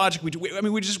was no logic. We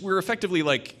were effectively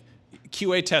like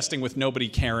QA testing with nobody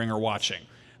caring or watching.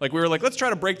 Like we were like, let's try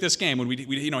to break this game when we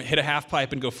hit a half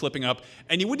pipe and go flipping up.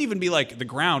 And you wouldn't even be like the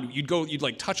ground. You'd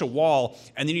like touch a wall,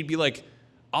 and then you'd be like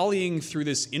ollieing through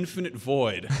this infinite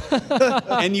void.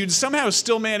 And you'd somehow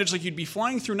still manage, like you'd be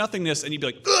flying through nothingness, and you'd be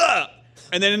like, ugh!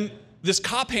 And then this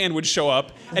cop hand would show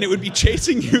up, and it would be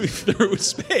chasing you through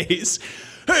space.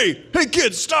 Hey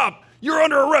kids, stop! You're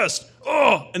under arrest!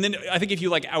 Oh! And then I think if you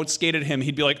like outskated him,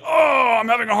 he'd be like, oh, I'm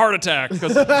having a heart attack.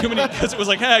 Because it was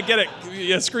like, hey, I get it.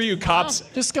 Yeah, screw you, cops.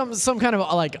 Just some kind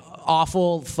of like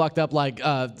awful, fucked up like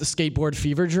the skateboard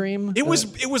fever dream. It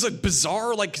was a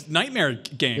bizarre like nightmare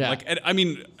game. Yeah. Like I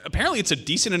mean, apparently it's a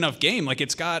decent enough game. Like I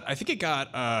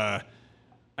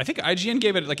think IGN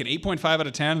gave it like an 8.5 out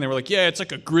of 10, and they were like, yeah, it's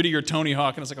like a grittier Tony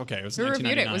Hawk, and I was like, okay, it was Who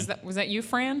reviewed it? 1999. Was that you,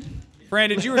 Fran? Fran,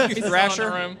 did you review He's still in the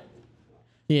Thrasher? room.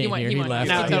 He He ain't went. here. He He went. left.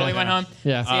 He totally went home.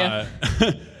 Yeah. See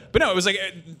ya. But no, it was like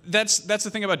that's the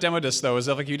thing about demo discs though, is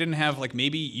that like you didn't have like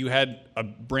maybe you had a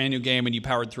brand new game and you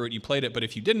powered through it, you played it, but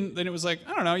if you didn't, then it was like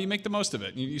I don't know, you make the most of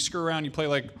it. You screw around, you play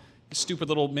like stupid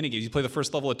little mini games. You play the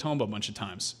first level of Tomba a bunch of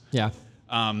times. Yeah.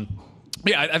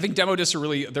 Yeah, I think demo discs are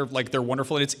really they're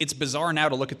wonderful, and it's bizarre now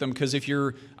to look at them because if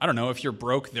you're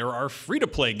broke, there are free to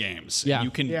play games. Yeah.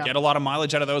 You can get a lot of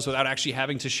mileage out of those without actually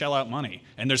having to shell out money.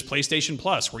 And there's PlayStation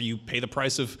Plus where you pay the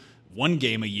price of one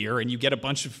game a year and you get a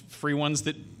bunch of free ones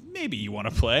that maybe you want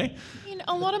to play. I mean,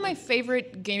 a lot of my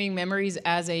favorite gaming memories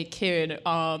as a kid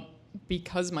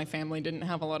because my family didn't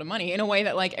have a lot of money, in a way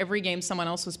that like every game someone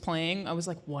else was playing, I was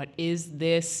like, what is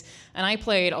this? And I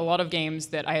played a lot of games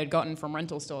that I had gotten from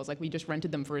rental stores. Like we just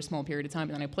rented them for a small period of time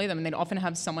and then I play them, and they'd often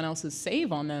have someone else's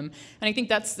save on them. And I think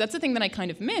that's the thing that I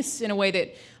kind of miss, in a way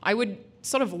that I would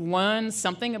sort of learn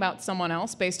something about someone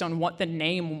else based on what the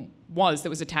name was that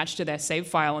was attached to their save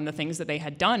file and the things that they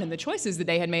had done and the choices that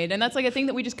they had made. And that's like a thing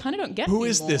that we just kind of don't get Who anymore.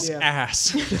 is this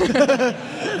ass?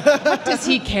 What does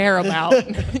he care about?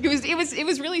 It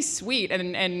was really sweet,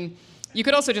 and you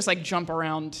could also just like jump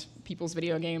around people's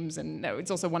video games, and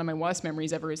it's also one of my worst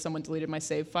memories ever is someone deleted my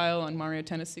save file on Mario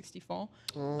Tennis 64,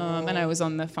 and I was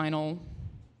on the final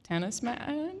tennis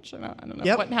match. I don't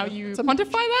know how you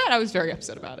quantify that. I was very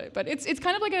upset about it, but it's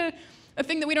kind of like a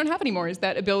thing that we don't have anymore, is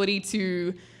that ability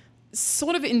to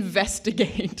sort of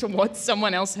investigate what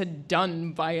someone else had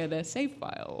done via their save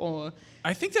file. Or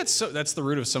I think that's the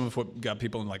root of some of what got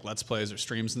people in like Let's Plays or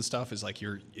streams and stuff, is like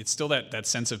it's still that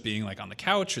sense of being like on the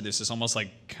couch, or this is almost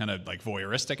like kind of like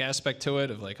voyeuristic aspect to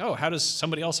it, of like, oh, how does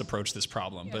somebody else approach this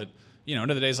problem? Yeah. But end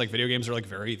of the day, it's like video games are like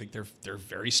they're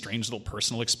very strange little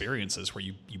personal experiences where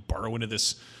you burrow into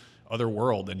this other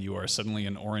world and you are suddenly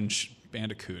an orange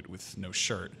bandicoot with no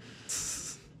shirt.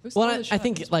 Well, I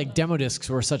think like demo discs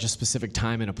were such a specific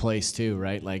time and a place too,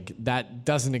 right? Like that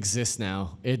doesn't exist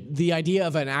now. The idea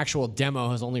of an actual demo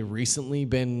has only recently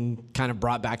been kind of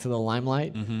brought back to the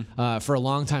limelight. Mm-hmm. For a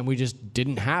long time, we just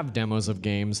didn't have demos of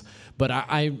games. But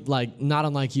I like, not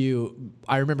unlike you,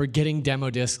 I remember getting demo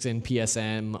discs in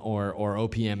PSM or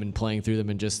OPM and playing through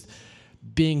them and just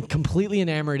being completely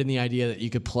enamored in the idea that you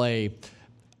could play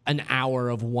an hour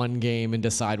of one game and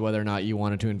decide whether or not you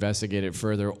wanted to investigate it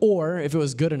further, or if it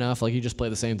was good enough, like you just play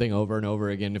the same thing over and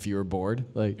over again if you were bored.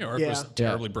 Like, or if it was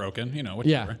terribly broken,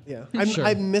 whatever. Yeah.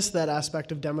 I miss that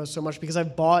aspect of demos so much because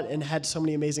I've bought and had so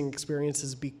many amazing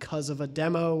experiences because of a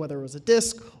demo, whether it was a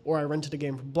disc or I rented a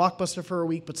game from Blockbuster for a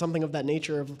week, but something of that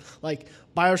nature of like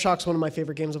BioShock's one of my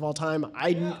favorite games of all time.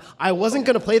 I wasn't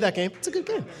going to play that game. It's a good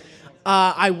game.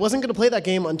 I wasn't going to play that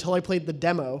game until I played the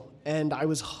demo, and I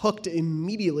was hooked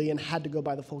immediately and had to go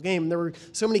buy the full game. There were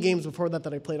so many games before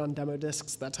that I played on demo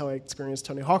discs. That's how I experienced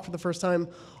Tony Hawk for the first time.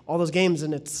 All those games,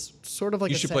 and it's sort of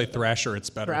like you should play Thrasher. It's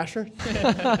better. Thrasher.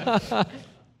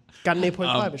 Got an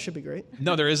 8.5. It should be great.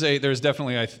 No, there's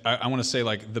definitely I want to say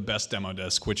like the best demo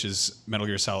disc, which is Metal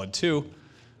Gear Solid 2.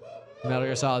 Metal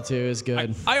Gear Solid 2 is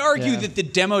good. I argue that the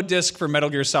demo disc for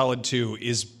Metal Gear Solid 2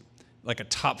 is like a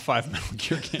top 5 Metal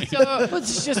Gear game. So,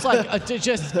 it's just like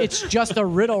it's just a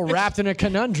riddle wrapped in a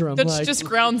conundrum. That's like, just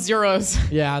ground zeros.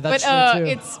 Yeah, that's true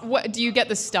too. It's what do you get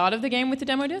the start of the game with the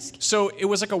demo disc? So it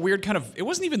was like a weird kind of. It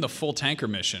wasn't even the full tanker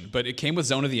mission, but it came with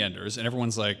Zone of the Enders, and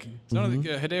everyone's like,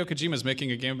 Hideo Kojima's making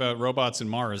a game about robots in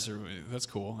Mars. That's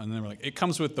cool. And then they were like, it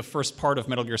comes with the first part of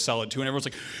Metal Gear Solid 2, and everyone's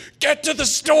like, get to the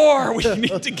store. We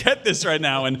need to get this right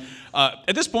now. And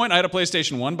at this point, I had a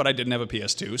PlayStation 1, but I didn't have a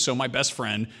PS2. So my best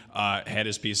friend had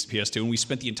his PS2, and we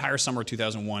spent the entire summer of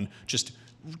 2001 just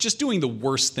doing the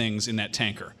worst things in that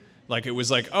tanker. Like it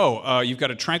was like, you've got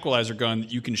a tranquilizer gun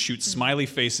that you can shoot smiley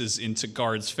faces into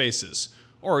guards' faces.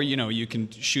 Or, you can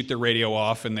shoot their radio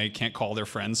off and they can't call their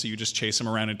friends, so you just chase them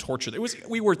around and torture them.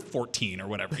 We were 14 or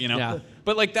whatever, Yeah.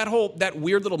 But like that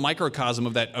weird little microcosm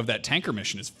of that tanker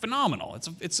mission is phenomenal.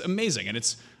 It's amazing,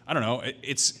 and I don't know,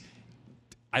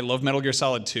 I love Metal Gear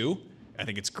Solid 2. I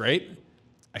think it's great.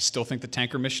 I still think the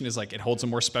tanker mission is like, it holds a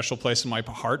more special place in my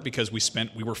heart because we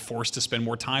were forced to spend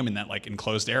more time in that like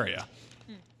enclosed area.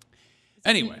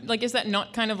 Anyway. Like, is that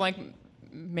not kind of like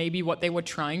maybe what they were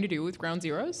trying to do with Ground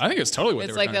Zeroes? I think it's totally what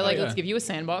they were trying to do. It's like, let's give you a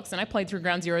sandbox, and I played through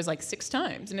Ground Zeroes like 6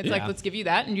 times, and it's like, let's give you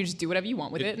that, and you just do whatever you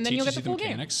want with it, and then you'll get the full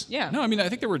mechanics. Game. Yeah. No, I mean, I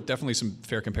think there were definitely some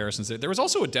fair comparisons there. There was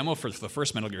also a demo for the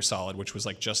first Metal Gear Solid, which was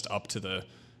like just up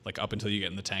until you get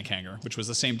in the tank hangar, which was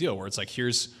the same deal, where it's like,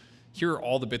 here are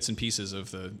all the bits and pieces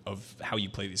of how you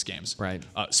play these games. Right.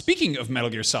 Speaking of Metal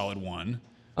Gear Solid 1,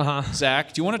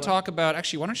 Zach, do you want to talk about,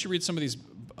 actually, why don't you read some of these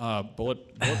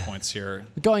bullet points here?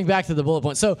 Going back to the bullet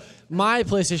points. So my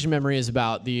PlayStation memory is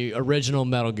about the original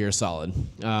Metal Gear Solid.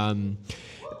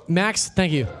 Max,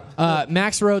 thank you.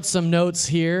 Max wrote some notes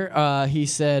here. He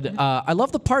said, I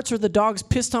love the parts where the dogs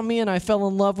pissed on me and I fell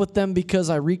in love with them because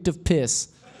I reeked of piss.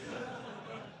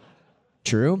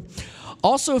 True.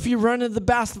 Also, if you run into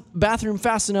the bathroom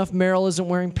fast enough, Meryl isn't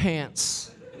wearing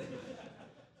pants.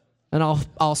 And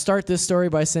I'll start this story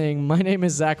by saying, my name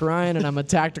is Zach Ryan and I'm a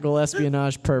tactical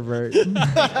espionage pervert.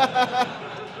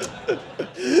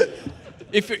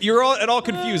 If you're at all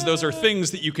confused, those are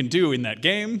things that you can do in that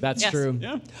game. That's Yes. true.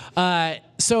 Yeah.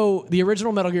 So the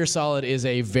original Metal Gear Solid is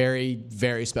a very,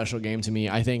 very special game to me.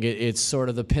 I think it's sort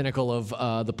of the pinnacle of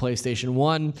the PlayStation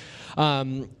 1.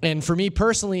 And for me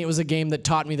personally, it was a game that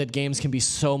taught me that games can be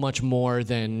so much more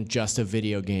than just a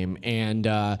video game. And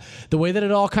the way that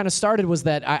it all kind of started was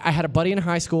that I had a buddy in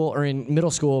high school or in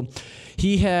middle school.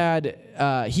 He had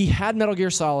Metal Gear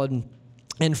Solid,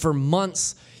 and for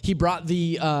months, he brought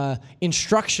the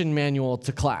instruction manual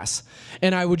to class.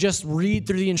 And I would just read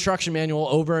through the instruction manual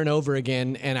over and over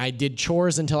again, and I did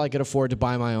chores until I could afford to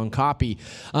buy my own copy.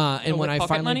 And when I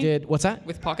finally did... What's that?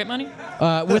 With pocket money?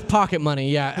 With pocket money,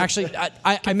 yeah. Actually,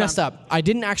 I messed up. I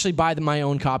didn't actually buy my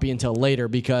own copy until later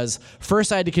because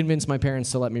first I had to convince my parents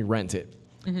to let me rent it.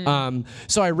 Mm-hmm.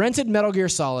 So I rented Metal Gear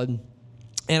Solid.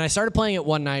 And I started playing it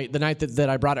one night, the night that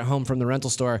I brought it home from the rental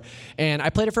store. And I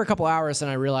played it for a couple hours,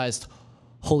 and I realized,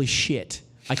 holy shit,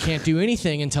 I can't do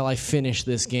anything until I finish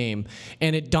this game.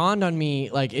 And it dawned on me,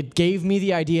 like, it gave me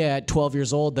the idea at 12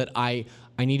 years old that I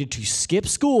needed to skip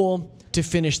school to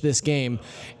finish this game.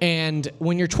 And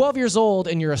when you're 12 years old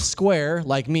and you're a square,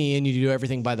 like me, and you do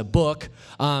everything by the book,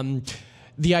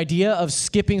 the idea of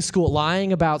skipping school,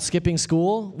 lying about skipping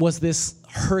school, was this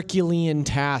Herculean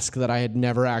task that I had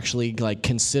never actually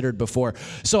considered before.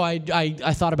 So I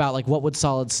thought about what would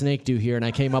Solid Snake do here, and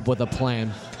I came up with a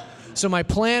plan. So my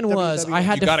plan was I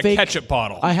had You got to a fake ketchup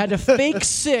bottle. I had to fake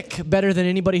sick better than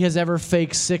anybody has ever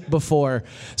faked sick before.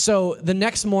 So the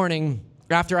next morning,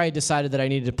 after I decided that I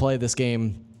needed to play this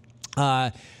game,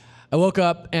 I woke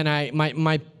up and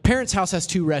my parents' house has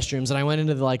 2 restrooms, and I went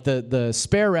into the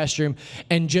spare restroom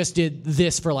and just did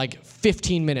this for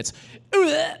 15 minutes.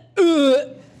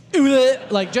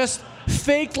 Just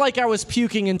faked like I was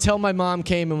puking until my mom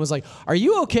came and was like, "Are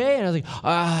you okay?" And I was like,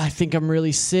 "I think I'm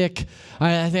really sick.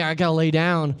 I think I gotta lay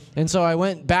down." And so I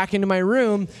went back into my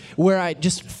room where I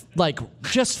just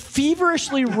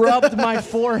feverishly rubbed my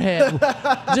forehead,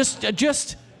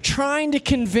 just trying to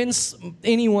convince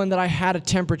anyone that I had a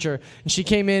temperature. And she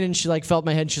came in and she felt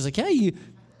my head. And she's like, "Yeah, you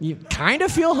kind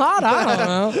of feel hot. I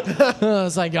don't know." I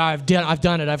was like, I've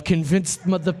done it. I've convinced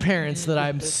the parents that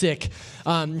I'm sick.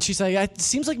 She's like, "It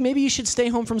seems like maybe you should stay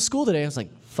home from school today." I was like,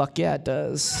 "Fuck yeah, it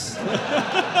does."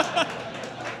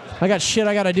 I got shit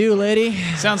I gotta do, lady.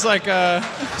 Sounds like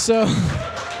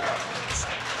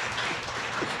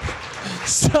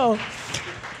So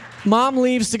mom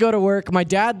leaves to go to work. My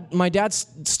dad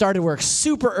started work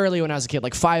super early when I was a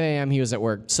kid, 5 a.m. he was at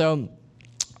work. So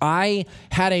I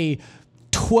had a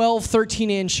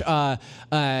 13-inch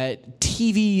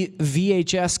TV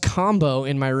VHS combo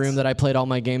in my room that I played all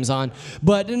my games on.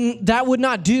 But that would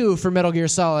not do for Metal Gear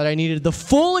Solid. I needed the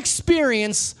full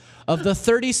experience of the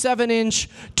 37-inch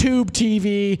tube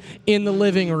TV in the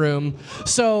living room.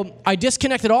 So I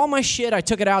disconnected all my shit. I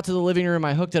took it out to the living room.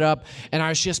 I hooked it up, and I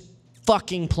was just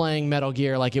fucking playing Metal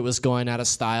Gear like it was going out of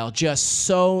style, just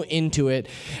so into it.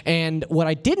 And what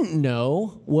I didn't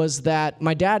know was that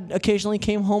my dad occasionally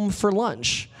came home for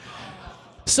lunch.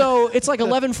 So it's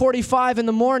 11:45 in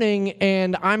the morning,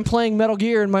 and I'm playing Metal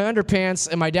Gear in my underpants,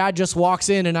 and my dad just walks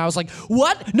in, and I was like,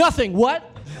 "What? Nothing. What?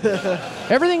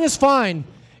 Everything is fine."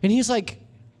 And he's like,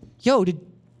 "Yo,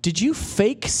 did you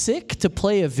fake sick to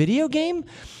play a video game?"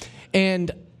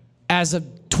 And as a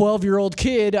 12-year-old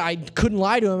kid, I couldn't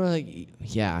lie to him. I'm like,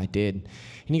 "Yeah, I did."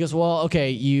 And he goes, "Well, okay,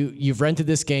 you've rented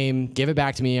this game. Give it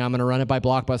back to me. I'm going to run it by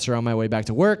Blockbuster on my way back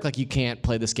to work. You can't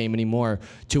play this game anymore."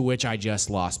 To which I just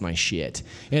lost my shit.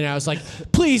 And I was like,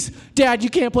 "Please, Dad, you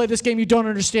can't play this game. You don't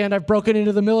understand. I've broken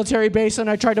into the military base, and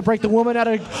I tried to break the woman out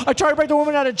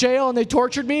of jail, and they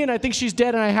tortured me, and I think she's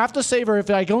dead, and I have to save her. If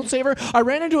I don't save her, I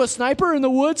ran into a sniper in the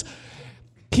woods."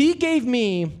 He gave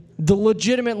me the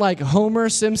legitimate Homer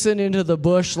Simpson into the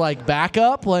bush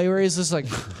backup, where he's just like,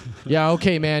 "Yeah,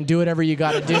 okay, man, do whatever you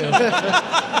got to do."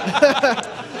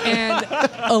 And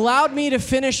allowed me to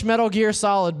finish Metal Gear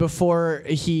Solid before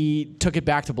he took it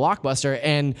back to Blockbuster.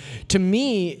 And to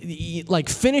me,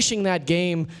 finishing that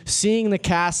game, seeing the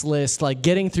cast list,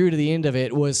 getting through to the end of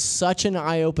it was such an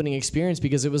eye-opening experience,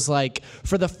 because it was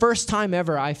for the first time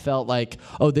ever, I felt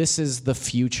oh, this is the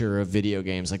future of video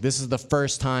games. This is the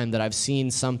first time that I've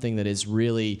seen something that is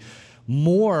really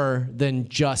more than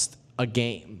just a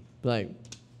game.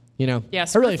 You know, Yeah,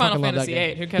 I really Final fucking love that Fantasy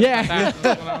game. VIII. Who cares about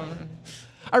that?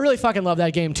 I really fucking love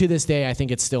that game. To this day, I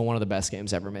think it's still one of the best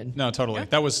games ever made. No, totally. Yeah.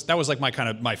 That was like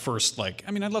my first like.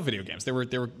 I mean, I love video games. They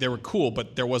were cool,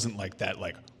 but there wasn't like that.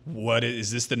 Like, what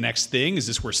is this? The next thing? Is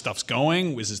this where stuff's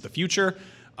going? Is this the future?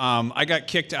 I got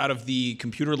kicked out of the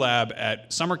computer lab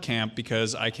at summer camp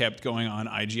because I kept going on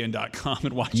IGN.com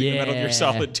and watching the Metal Gear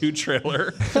Solid 2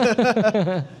 trailer.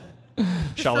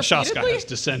 Shalashaska has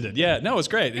descended. Yeah, no, it was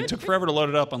great. It took forever to load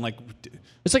it up on like.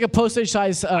 It's like a postage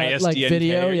size like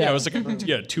video. Yeah, it was like a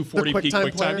 240p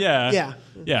QuickTime.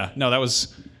 Yeah. No, that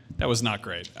was not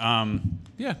great.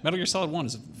 Yeah, Metal Gear Solid 1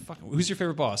 is a fucking. Who's your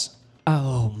favorite boss?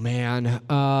 Oh man,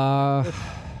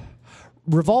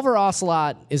 Revolver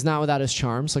Ocelot is not without his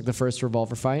charms. Like the first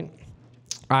Revolver fight.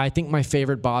 I think my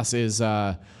favorite boss is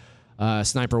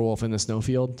Sniper Wolf in the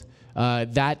snowfield.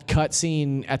 That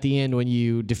cutscene at the end when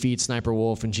you defeat Sniper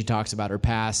Wolf and she talks about her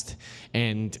past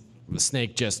and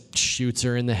Snake just shoots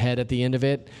her in the head at the end of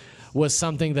it was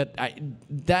something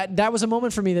that was a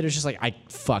moment for me that was just like, I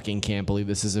fucking can't believe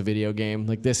this is a video game.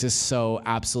 Like, this is so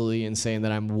absolutely insane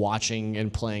that I'm watching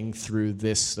and playing through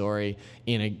this story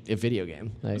in a video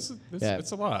game. Like,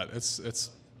 it's a lot. It's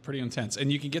pretty intense,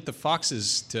 and you can get the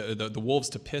foxes to the wolves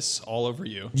to piss all over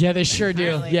you. Yeah, they sure do.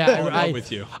 Really? Yeah, I'm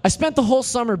with you. I spent the whole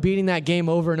summer beating that game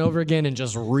over and over again and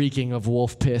just reeking of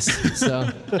wolf piss. So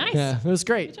Nice. yeah, it was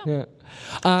great. Yeah.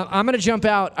 I'm gonna jump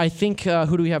out. I think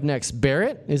who do we have next?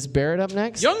 Barrett? Is Barrett up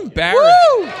next? Young Barrett.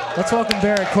 Woo! Let's welcome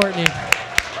Barrett Courtney.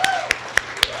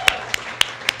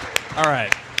 All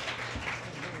right.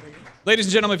 Ladies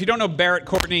and gentlemen, if you don't know Barrett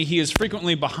Courtney, he is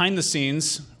frequently behind the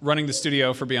scenes running the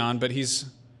studio for Beyond, but he's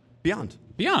Beyond.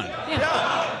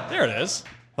 Yeah. There it is.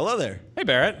 Hello there. Hey,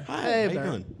 Barrett. Hi. Hey, how you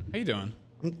Barrett. doing? How you doing?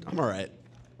 I'm all right.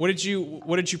 What did you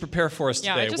prepare for us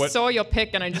Yeah, today? I just saw your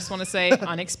pick, and I just want to say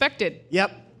unexpected.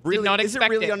 Yep. Really? not Is it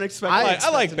expect really it. unexpected? I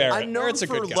like Barrett. I'm known Barrett's a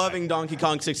for good guy. loving Donkey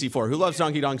Kong 64. Who loves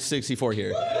Donkey Kong 64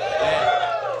 here?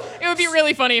 It would be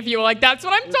really funny if you were like, "That's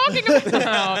what I'm talking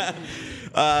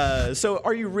about." So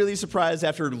are you really surprised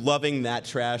after loving that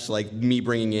trash, like me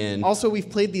bringing in... Also, we've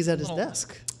played these at his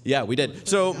desk. Yeah, we did.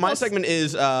 So my segment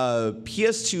is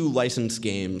PS2 licensed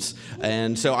games.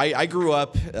 And so I grew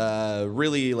up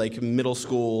really like middle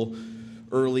school,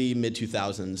 early,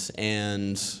 mid-2000s.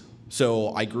 And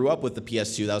so I grew up with the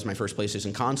PS2. That was my first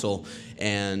PlayStation console.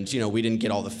 And, you know, we didn't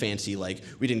get all the fancy, like,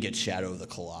 we didn't get Shadow of the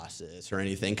Colossus or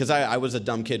anything. Because I was a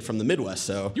dumb kid from the Midwest,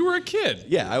 so... You were a kid.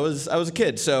 Yeah, I was a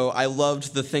kid, so I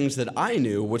loved the things that I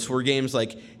knew, which were games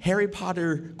like Harry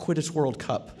Potter Quidditch World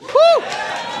Cup. Woo!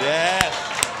 Yes.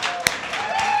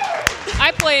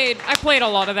 I played a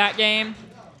lot of that game.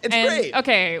 It's And, great.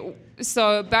 Okay,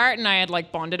 so Barrett and I had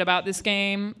like bonded about this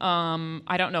game.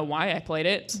 I don't know why I played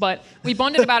it, but we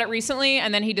bonded about it recently,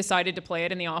 and then he decided to play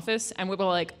it in the office, and we were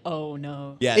like, "Oh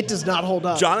no!" Yeah. It does not hold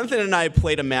up. Jonathan and I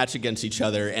played a match against each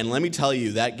other, and let me tell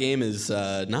you, that game is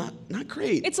not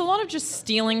great. It's a lot of just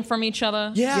stealing from each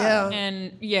other. Yeah.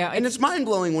 And yeah, And it's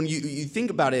mind-blowing when you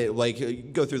think about it, like, you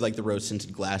go through, like, the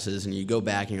rose-tinted glasses, and you go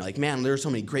back, and you're like, man, there are so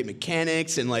many great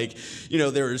mechanics, and, like, you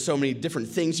know, there are so many different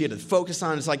things you had to focus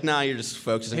on. It's like, nah, you're just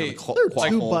focusing on the quad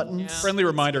Two hole. buttons. Friendly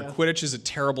reminder: Quidditch is a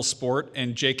terrible sport,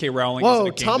 and J.K. Rowling Whoa, isn't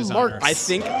a game Tom designer. Marks. I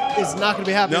think... Is not going to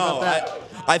be happy No, about that.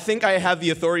 I think I have the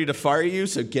authority to fire you,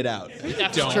 so get out.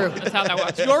 that's don't. True. That's how that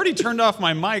works. You already turned off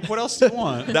my mic. What else do you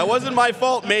want? That wasn't my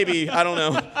fault, maybe. I don't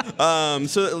know.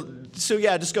 So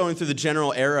yeah, just going through the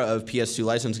general era of PS2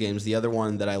 licensed games, the other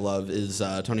one that I love is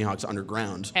Tony Hawk's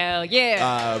Underground, Hell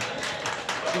yeah.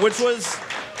 which was,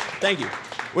 thank you,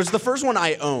 was the first one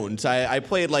I owned. I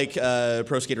played like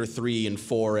Pro Skater 3 and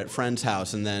 4 at friend's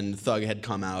house, and then Thug had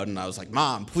come out, and I was like,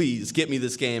 Mom, please, get me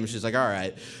this game. She's like, all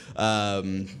right.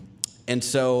 And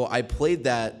so I played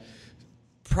that.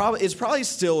 It's probably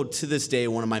still, to this day,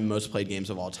 one of my most played games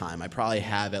of all time. I probably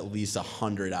have at least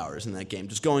 100 hours in that game,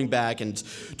 just going back and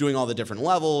doing all the different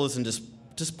levels and just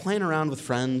playing around with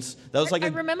friends. That was like I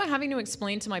remember having to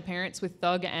explain to my parents with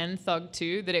Thug and Thug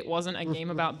 2 that it wasn't a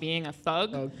game about being a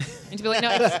thug, and to be like,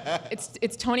 no,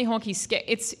 it's Tony Hawk's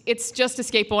it's just a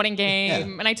skateboarding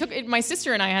game. And I took it, my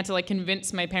sister and I had to like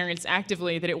convince my parents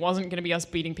actively that it wasn't going to be us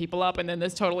beating people up, and then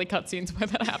there's totally cutscenes where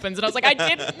that happens, and I was like, I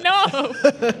didn't know.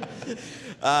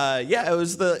 Yeah,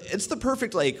 it's the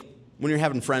perfect, like, when you're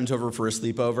having friends over for a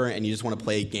sleepover and you just want to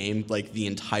play a game like the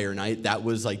entire night. That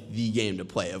was like the game to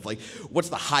play, of like, what's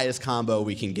the highest combo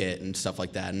we can get and stuff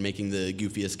like that, and making the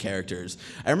goofiest characters.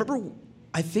 I remember,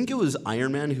 I think it was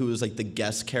Iron Man who was like the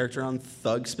guest character on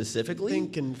Thug specifically.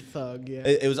 Thinking Thug, yeah.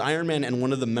 It was Iron Man and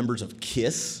one of the members of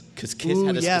KISS. because Kiss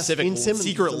had a yes, specific Gene Simmons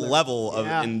secret was in there. level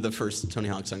Yeah. in the first Tony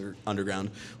Hawk's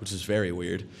Underground, which is very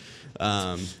weird.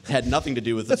 Had nothing to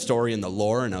do with the story and the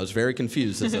lore, and I was very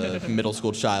confused as a middle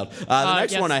school child. The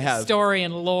next yes, one I have. story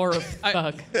and lore of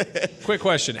Thug. Quick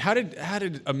question: How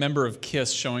did a member of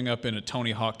Kiss showing up in a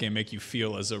Tony Hawk game make you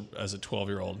feel as a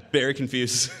 12-year-old? Very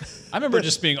confused. I remember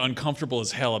just being uncomfortable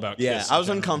as hell about Yeah, Kiss. I was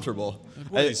uncomfortable.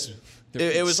 What is-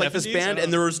 It was like this 70s? band,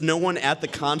 and there was no one at the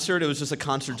concert. It was just a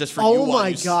concert just for you. Oh while my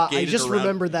you God, I skated just around.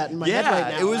 remember that in my yeah, head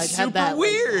right now. it was I had super that, like,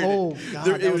 weird. oh, God,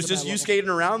 It that was was a just bad you level. skating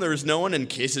around. There was no one, and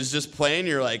Kiss is just playing.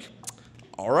 You're like,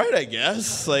 all right, I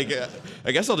guess. Like,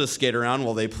 I guess I'll just skate around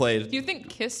while they played. Do you think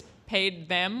Kiss paid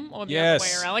them or the Yes. other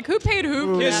way around? Like, who paid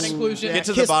who for that inclusion? Get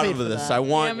to Kiss the bottom paid of for this. that.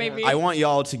 I maybe. want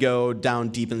y'all to go down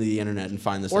deep into the internet and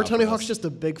find this. Or out Tony for Hawk's us. just a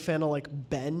big fan of like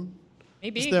Ben.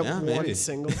 Maybe. Just that Yeah, one maybe.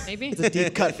 single. Maybe. It's a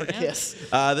deep cut for Kiss.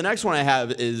 The next one I have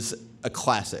is a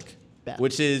classic, Bad.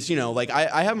 which is, like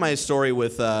I have my story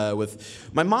with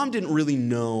my mom didn't really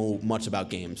know much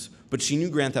about games, but she knew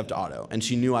Grand Theft Auto, and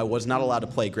she knew I was not allowed to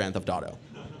play Grand Theft Auto.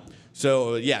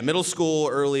 So yeah, middle school,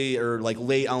 early or like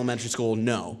late elementary school,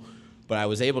 no, but I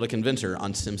was able to convince her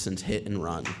on Simpsons Hit and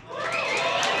Run.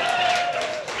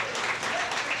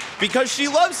 Because she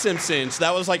loves Simpsons.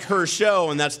 That was like her show,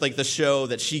 and that's like the show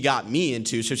that she got me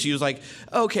into. So she was like,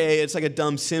 okay, it's like a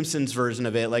dumb Simpsons version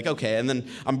of it. Like, okay. And then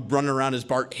I'm running around as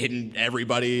Bart hitting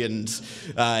everybody and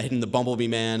hitting the Bumblebee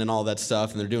Man and all that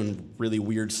stuff. And they're doing really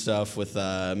weird stuff with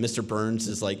Mr. Burns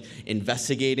is like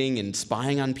investigating and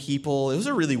spying on people. It was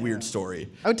a really weird story.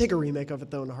 I would take a remake of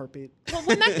it though in a heartbeat. Well,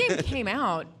 when that game came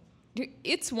out,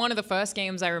 it's one of the first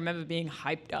games I remember being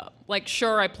hyped up. Like,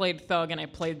 sure, I played Thug and I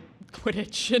played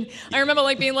Quidditch, and I remember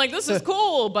like being like, "This is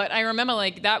cool." But I remember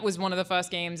like that was one of the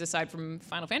first games, aside from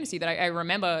Final Fantasy, that I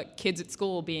remember kids at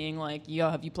school being like, "Yo,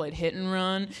 have you played Hit and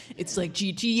Run? It's like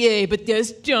GTA, but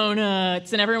there's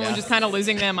donuts," and everyone just kind of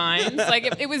losing their minds.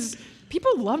 Like it was.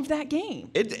 People loved that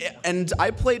game. And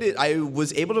I played it. I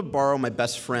was able to borrow my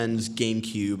best friend's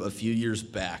GameCube a few years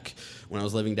back when I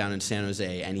was living down in San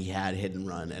Jose, and he had Hit and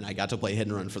Run, and I got to play Hit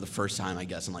and Run for the first time, I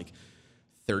guess, in like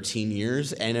 13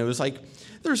 years. And it was like,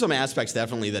 there are some aspects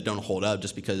definitely that don't hold up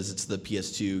just because it's the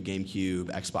PS2, GameCube,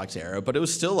 Xbox era, but it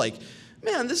was still like,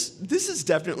 man, this is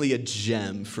definitely a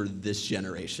gem for this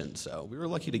generation. So we were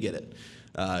lucky to get it.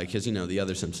 Because, the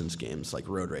other Simpsons games, like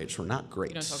Road Rage, were not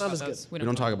great. We don't talk about those. We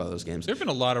don't talk about those games. There have been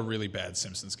a lot of really bad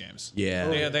Simpsons games.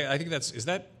 Yeah. I think is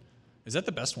that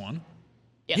the best one?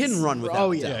 Yes. Hit and Run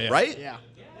without yeah. doubt, Yeah. right? Yeah.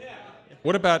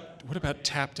 What about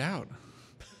Tapped Out?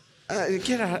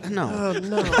 Get out! No,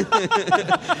 No.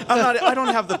 I don't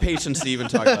have the patience to even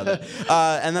talk about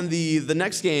that. And then the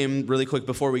next game, really quick,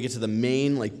 before we get to the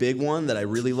main like big one that I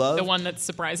really love. The one that's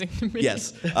surprising to me.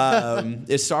 Yes,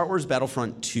 is Star Wars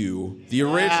Battlefront 2, the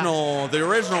original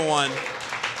one.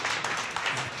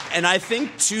 And I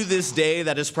think to this day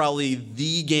that is probably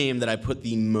the game that I put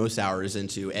the most hours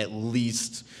into, at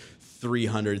least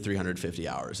 350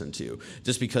 hours into,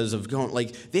 just because of going,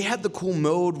 like, they had the cool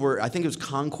mode where I think it was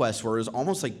Conquest, where it was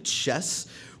almost like chess,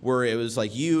 where it was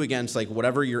like you against like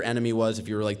whatever your enemy was. If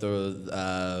you were like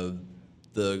the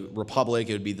Republic,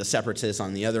 it would be the Separatists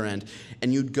on the other end,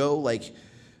 and you'd go like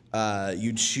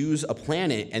you'd choose a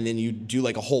planet, and then you'd do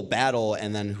like a whole battle,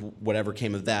 and then whatever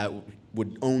came of that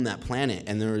would own that planet.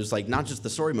 And there was like not just the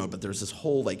story mode, but there's this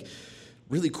whole like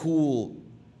really cool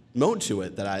mode to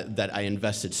it that I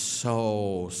invested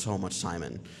so much time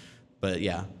in. But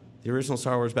yeah, the original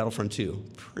Star Wars Battlefront 2,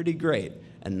 pretty great,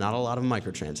 and not a lot of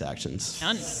microtransactions.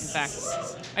 None, in fact.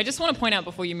 I just want to point out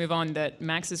before you move on that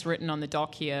Max has written on the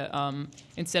doc here,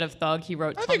 instead of Thug, he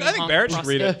wrote I think Tommy Hawk Barrett should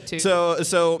read it. Prostitute too.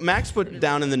 So Max put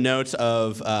down in the notes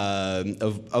of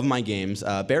my games,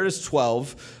 Barrett is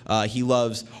 12. He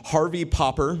loves Harvey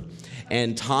Popper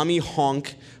and Tommy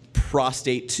Honk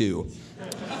Prostate 2.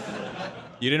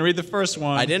 You didn't read the first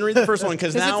one. I didn't read the first one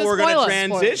because 'Cause now it's a we're going to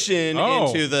spoiler. transition Oh.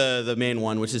 into the main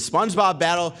one, which is SpongeBob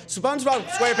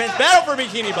SquarePants Battle for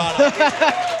Bikini Bottom.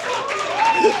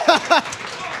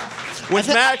 Which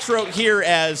Max wrote here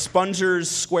as Spongers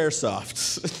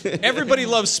Squaresofts. Everybody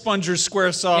loves Spongers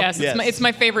Squaresoft. Yes, it's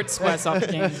my favorite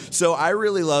Squaresoft game. So I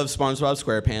really love SpongeBob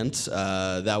SquarePants.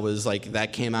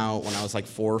 That came out when I was like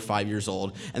 4 or 5 years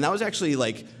old, and that was actually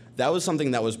like that was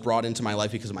something that was brought into my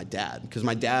life because of my dad. Because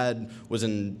my dad was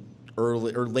in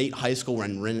early or late high school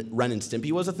when Ren and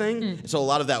Stimpy was a thing. So a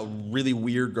lot of that really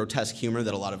weird, grotesque humor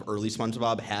that a lot of early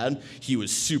SpongeBob had, he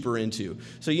was super into.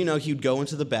 So he'd go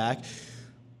into the back.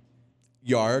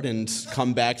 yard and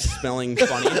come back smelling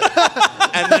funny.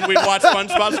 And then we'd watch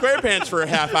SpongeBob SquarePants for a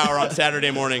half hour on Saturday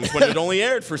mornings when it only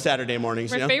aired for Saturday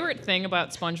mornings. My favorite thing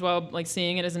about SpongeBob, like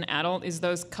seeing it as an adult, is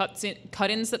those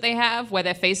cut-ins that they have where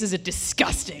their faces are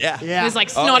disgusting. Yeah. There's like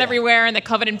snot everywhere and they're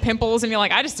covered in pimples, and you're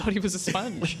like, I just thought he was a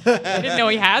sponge. I didn't know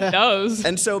he had those.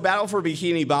 And so Battle for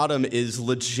Bikini Bottom is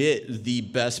legit the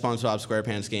best SpongeBob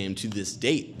SquarePants game to this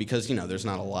date because, there's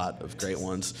not a lot of great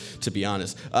ones, to be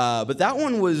honest. But that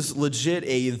one was legit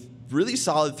a really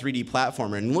solid 3D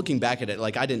platformer. And looking back at it,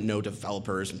 I didn't know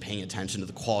developers and paying attention to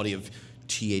the quality of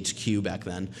THQ back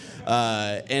then.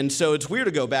 And so it's weird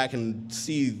to go back and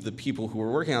see the people who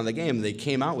were working on the game. They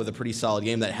came out with a pretty solid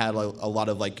game that had a lot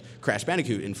of Crash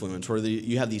Bandicoot influence, where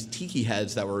you have these tiki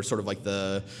heads that were sort of like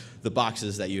the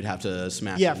boxes that you'd have to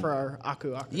smash. Yeah, in. for our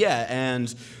Aku. Yeah,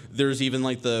 and there's even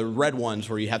the red ones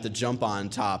where you have to jump on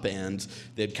top and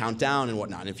they'd count down and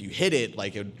whatnot. And if you hit it,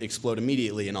 it would explode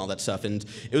immediately and all that stuff. And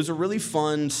it was a really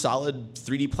fun, solid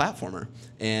 3D platformer.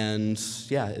 And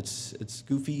yeah, it's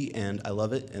goofy and I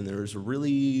love it. And there's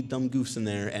really dumb goofs in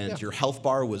there. And your health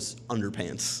bar was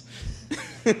underpants.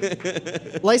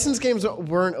 Licensed games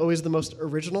weren't always the most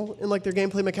original in their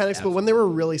gameplay mechanics, but when they were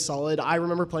really solid, I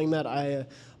remember playing that.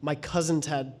 My cousins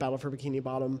had Battle for Bikini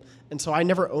Bottom, and so I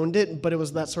never owned it, but it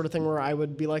was that sort of thing where I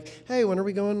would be like, hey, when are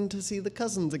we going to see the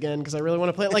cousins again? Because I really want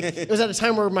to play it. It was at a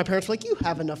time where my parents were like, you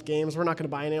have enough games, we're not going to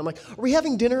buy any. I'm like, are we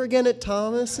having dinner again at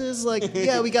Thomas's?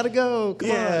 Yeah, we got to go.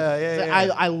 Come on.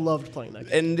 I loved playing that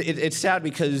game. And it's sad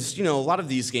because, a lot of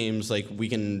these games, we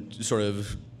can sort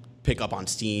of pick up on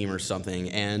Steam or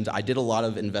something, and I did a lot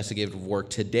of investigative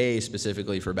work today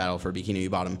specifically for Battle for Bikini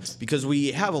Bottom because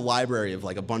we have a library of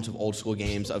a bunch of old school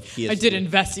games of PS2. I did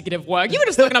investigative work. You were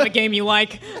just looking up a game you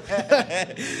like.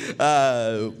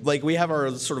 We have our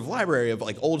sort of library of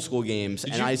old school games,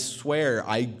 and I swear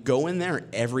I go in there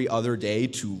every other day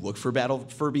to look for Battle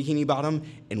for Bikini Bottom,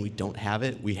 and we don't have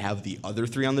it. We have the other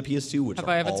 3 on the PS2, which have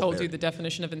are I ever all told there. you the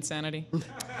definition of insanity?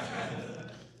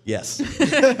 Yes.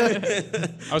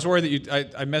 I was worried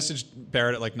that I messaged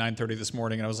Barrett at 9:30 this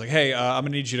morning, and I was like, hey, I'm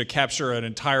going to need you to capture an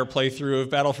entire playthrough of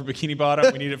Battle for Bikini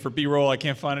Bottom. We need it for B-roll. I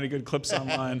can't find any good clips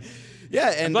online. Yeah,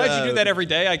 and I'm glad you do that every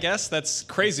day, I guess. That's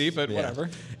crazy, but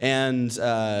whatever. And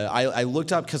I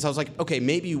looked up because I was like, okay,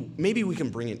 maybe we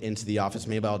can bring it into the office.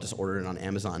 Maybe I'll just order it on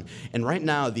Amazon. And right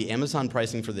now, the Amazon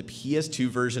pricing for the PS2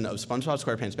 version of SpongeBob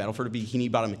SquarePants Battle for the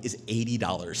Bikini Bottom is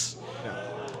 $80. Yeah.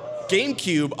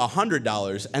 GameCube,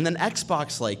 $100, and then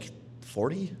Xbox,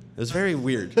 $40? It was very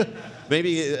weird.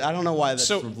 Maybe, I don't know why that's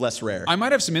less rare. I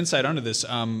might have some insight onto this.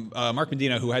 Mark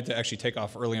Medina, who had to actually take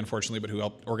off early, unfortunately, but who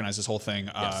helped organize this whole thing,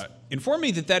 informed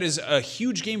me that is a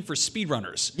huge game for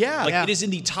speedrunners. Yeah. It is in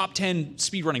the top 10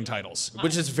 speedrunning titles.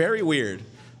 Which is very weird.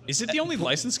 Is it the only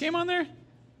licensed game on there?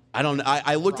 I don't know.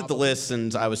 I looked at the list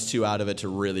and I was too out of it to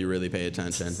really, really pay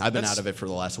attention. I've been out of it for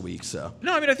the last week, so.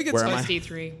 No, I mean, I think it's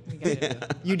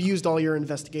D3. You'd used all your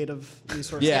investigative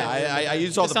resources. Yeah, I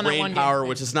used all the brain power, game.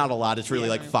 which is not a lot. It's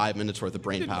really 5 minutes worth of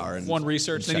brain power. And one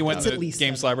research, then you went to the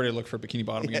games 7. library to look for Bikini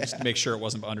Bottom again, just to make sure it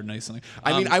wasn't underneath something.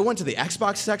 I mean, I went to the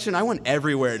Xbox section. I went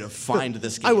everywhere to find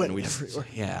this game. I went everywhere.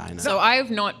 Yeah, I know. So I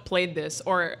have not played this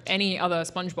or any other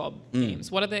SpongeBob games.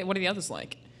 What are the others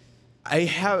like?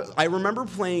 I remember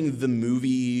playing the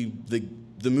movie, the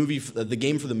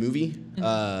game for the movie,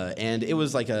 and it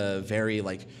was a very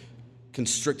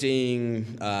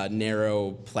constricting,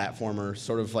 narrow platformer,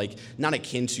 sort of not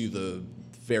akin to the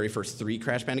very first 3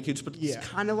 Crash Bandicoots, but it's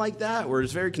kind of like that, where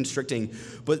it's very constricting.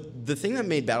 But the thing that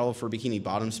made Battle for Bikini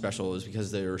Bottom special is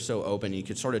because they were so open, you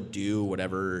could sort of do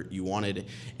whatever you wanted,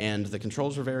 and the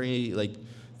controls were very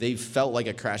they felt like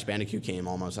a Crash Bandicoot game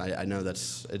almost. I know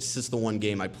it's just the one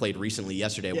game I played recently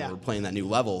yesterday when we were playing that new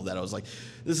level that I was like,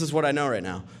 this is what I know right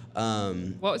now.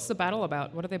 What's the battle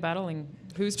about? What are they battling?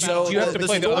 Who's So battling? you have to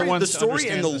play the other ones the to story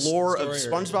and the understand the lore of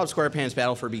story, or- SpongeBob SquarePants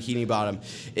Battle for Bikini Bottom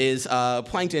is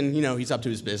Plankton, he's up to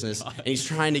his business, and he's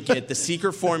trying to get the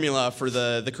secret formula for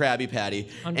the Krabby Patty.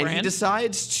 On And he brand?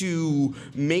 decides to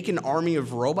make an army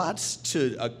of robots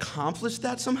to accomplish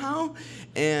that somehow.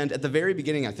 And at the very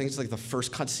beginning, I think it's the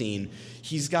first cutscene,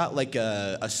 he's got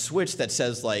a switch that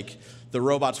says the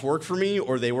robots work for me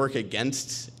or they work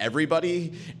against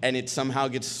everybody, and it somehow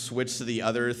gets switched to the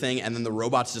other thing, and then the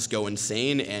robots just go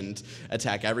insane and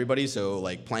attack everybody. So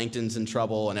Plankton's in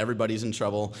trouble and everybody's in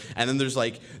trouble. And then there's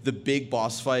the big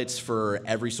boss fights for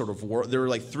every sort of world. There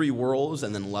were 3 worlds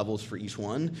and then levels for each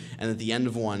one. And at the end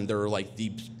of one, there were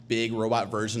the big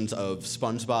robot versions of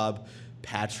SpongeBob,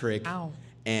 Patrick,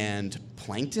 and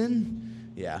Plankton.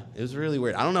 Yeah, it was really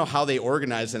weird. I don't know how they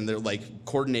organized and they're like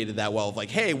coordinated that well. Of like,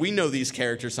 hey, we know these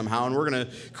characters somehow, and we're gonna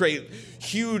create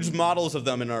huge models of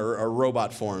them in our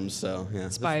robot forms. So yeah.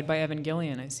 Inspired by Evan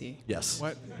Gillian, I see. Yes.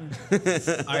 What?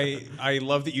 I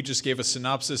love that you just gave a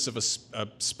synopsis of a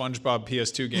SpongeBob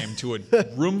PS2 game to a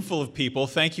room full of people.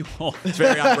 Thank you all. It's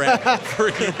very on brand. For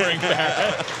humoring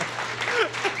back.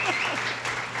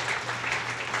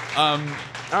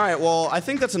 All right, well, I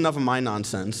think that's enough of my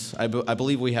nonsense. I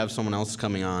believe we have someone else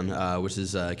coming on, which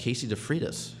is Casey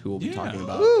DeFreitas, who will be talking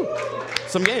about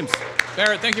some games.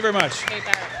 Barrett, thank you very much. Hey,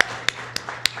 Barrett.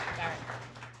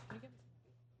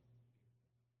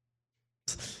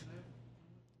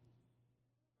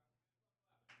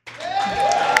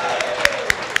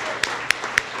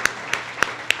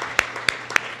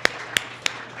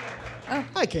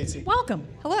 Hi, Casey. Welcome.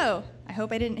 Hello. I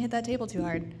hope I didn't hit that table too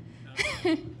hard.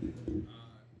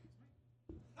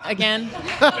 Again.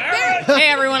 Hey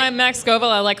everyone, I'm Max Scoville.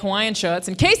 I like Hawaiian shirts.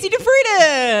 And Casey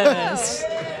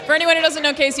DeFreitas! For anyone who doesn't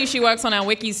know Casey, she works on our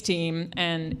Wikis team.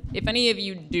 And if any of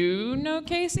you do know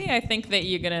Casey, I think that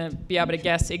you're going to be able to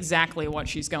guess exactly what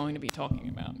she's going to be talking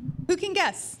about. Who can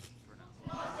guess?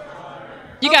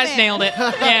 You guys nailed it.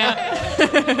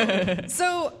 Yeah.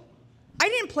 So, I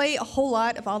didn't play a whole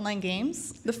lot of online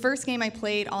games. The first game I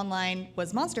played online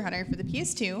was Monster Hunter for the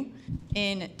PS2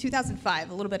 in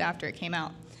 2005, a little bit after it came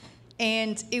out.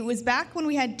 And it was back when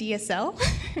we had DSL.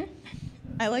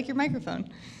 I like your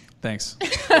microphone. Thanks.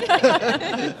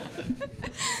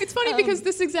 It's funny because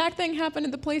this exact thing happened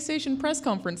at the PlayStation press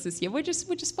conference this year. We're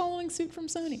just following suit from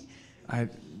Sony.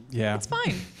 Yeah. It's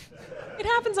fine. It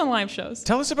happens on live shows.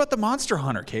 Tell us about the Monster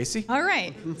Hunter, Casey. All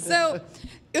right. So,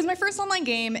 it was my first online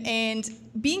game, and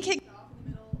being kicked off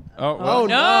in the middle. Oh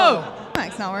No!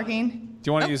 It's not working. Do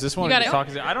you want to use this one? You got or it. Talk?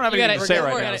 I don't have You got anything to it. say We're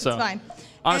right good. now. It's So fine.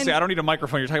 honestly, And- I don't need a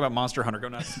microphone. You're talking about Monster Hunter. Go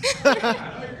nuts.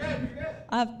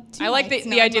 I like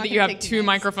the idea that you have two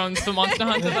microphones for Monster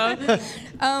Hunter, though.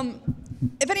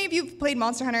 If any of you have played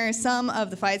Monster Hunter, some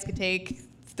of the fights could take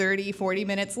 30, 40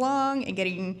 minutes long, and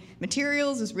getting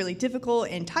materials was really difficult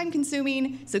and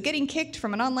time-consuming. So getting kicked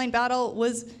from an online battle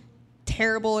was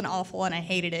terrible and awful, and I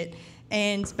hated it.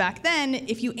 And back then,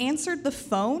 if you answered the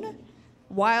phone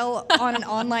while on an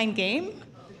online game,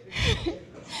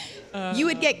 you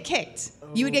would get kicked.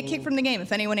 You would get kicked from the game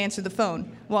if anyone answered the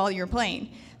phone while you were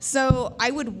playing. So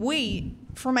I would wait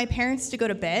for my parents to go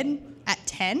to bed at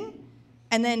 10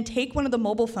 and then take one of the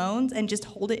mobile phones and just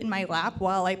hold it in my lap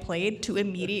while I played to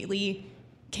immediately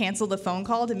cancel the phone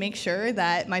call to make sure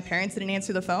that my parents didn't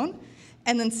answer the phone,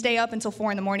 and then stay up until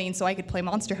 4 in the morning so I could play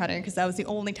Monster Hunter, because that was the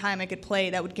only time I could play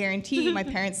that would guarantee my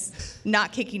parents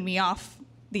not kicking me off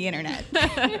the internet.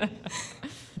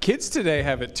 Kids today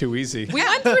have it too easy. We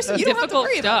went through some You don't have to difficult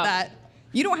worry stuff. about that.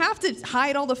 You don't have to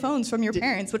hide all the phones from your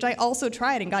parents, which I also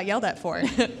tried and got yelled at for.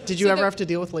 Did you ever have to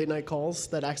deal with late night calls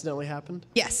that accidentally happened?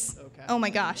 Yes. Okay. Oh my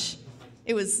gosh.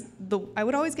 It was I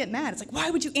would always get mad. It's like, why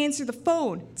would you answer the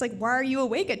phone? It's like, why are you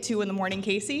awake at 2 in the morning,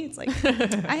 Casey? It's like,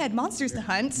 I had monsters to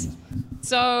hunt.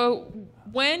 So,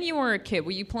 when you were a kid,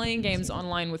 were you playing games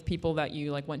online with people that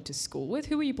you like went to school with?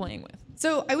 Who were you playing with?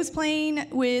 So I was playing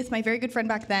with my very good friend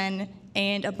back then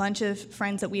and a bunch of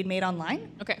friends that we had made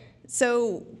online. Okay.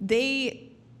 So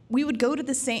we would go to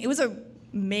the same, it was a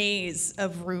maze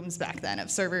of rooms back then, of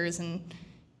servers, and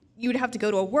you would have to go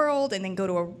to a world and then go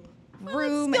to a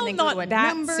room and then go to a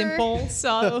that number. simple.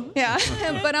 So Yeah,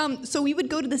 but so we would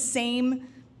go to the same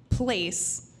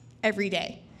place every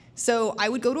day. So I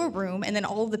would go to a room, and then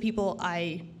all of the people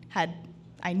I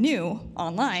knew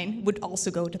online would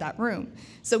also go to that room.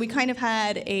 So we kind of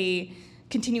had a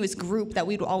continuous group that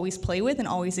we'd always play with and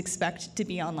always expect to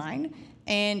be online.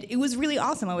 And it was really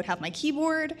awesome. I would have my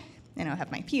keyboard, and I would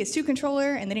have my PS2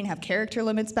 controller, and they didn't have character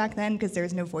limits back then because there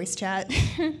was no voice chat.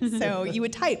 So you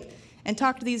would type and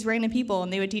talk to these random people,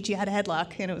 and they would teach you how to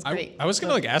headlock, and it was great. I was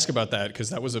gonna ask about that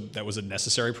because that was a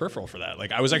necessary peripheral for that.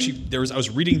 Like I was actually I was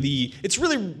reading it's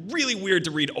really weird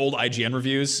to read old IGN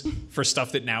reviews for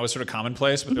stuff that now is sort of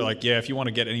commonplace, but they're like, yeah, if you want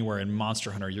to get anywhere in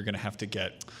Monster Hunter, you're gonna have to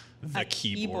get the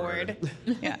keyboard.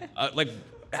 Yeah.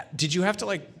 Did you have to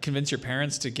like convince your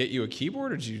parents to get you a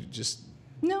keyboard, or did you just?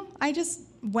 No, I just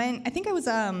went. I think I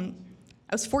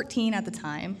was 14 at the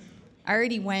time. I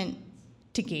already went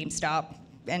to GameStop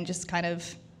and just kind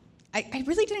of. I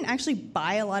really didn't actually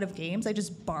buy a lot of games. I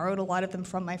just borrowed a lot of them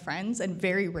from my friends, and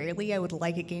very rarely I would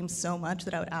like a game so much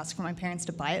that I would ask for my parents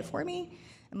to buy it for me.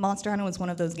 And Monster Hunter was one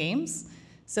of those games.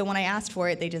 So when I asked for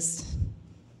it, they just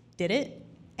did it.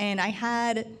 And I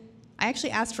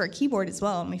actually asked for a keyboard as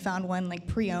well, and we found one like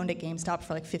pre-owned at GameStop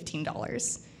for like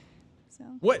 $15. So.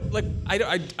 What? Like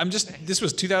I'm just. This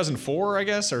was 2004, I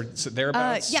guess, or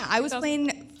thereabouts. Yeah, I was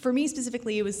playing for me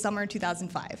specifically, it was summer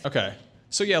 2005. Okay.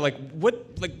 So yeah, like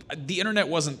the internet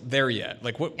wasn't there yet.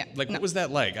 Like what what was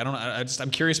that like? I don't know. I'm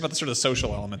curious about the sort of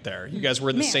social element there. You guys were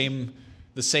in the same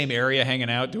area hanging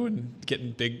out,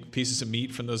 getting big pieces of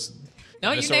meat from those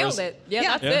dinosaurs? You nailed it.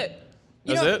 Yeah, that's it.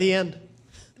 That's it? The end.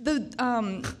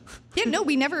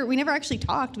 We never actually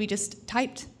talked. We just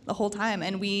typed the whole time,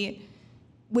 and we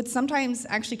would sometimes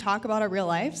actually talk about our real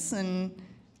lives and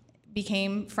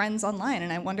became friends online.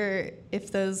 And I wonder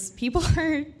if those people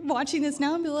are watching this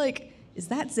now and be like, is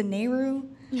that Zeneru?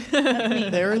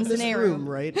 They're in this room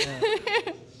right now.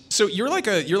 So you're like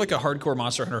a hardcore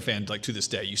Monster Hunter fan, like to this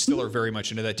day. You still are very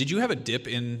much into that. Did you have a dip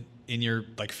in your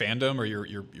like fandom or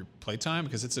your playtime?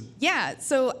 Because it's a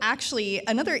So actually,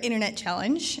 another internet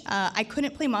challenge. I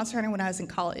couldn't play Monster Hunter when I was in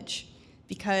college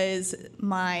because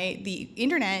the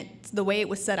internet, the way it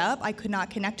was set up, I could not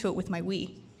connect to it with my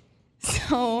Wii.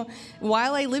 So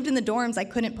while I lived in the dorms, I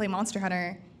couldn't play Monster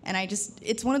Hunter, and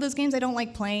it's one of those games I don't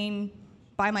like playing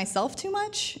by myself too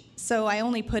much, so I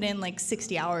only put in like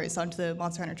 60 hours onto the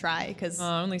Monster Hunter Tri because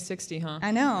only 60, huh?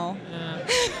 I know.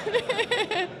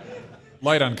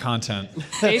 light on content.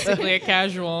 Basically a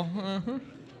casual. Mm-hmm.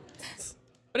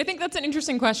 But I think that's an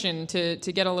interesting question to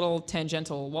get a little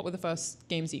tangential. What were the first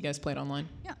games that you guys played online?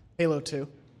 Yeah. Halo 2.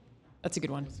 That's a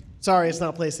good one. Sorry, it's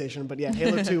not PlayStation, but yeah,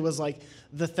 Halo 2 was like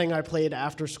the thing I played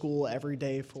after school every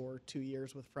day for 2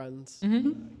 years with friends.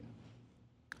 Mm-hmm.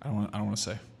 I don't want to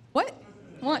say. What?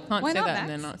 What? Can't Why say not, that Max? and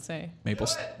then not say.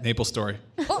 Maple Story.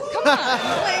 Oh, come on!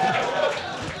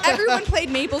 Like, everyone played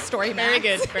MapleStory, Max. Very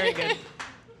good, very good.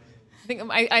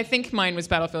 I think mine was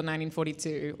Battlefield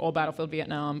 1942 or Battlefield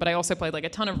Vietnam, but I also played like a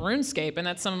ton of RuneScape, and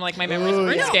that's some of like my memories of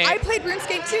RuneScape. No, I played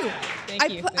RuneScape too.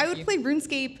 I would you. play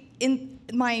RuneScape in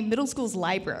my middle school's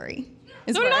library.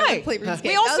 So did I. Played RuneScape. We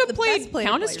That was also the played best place to play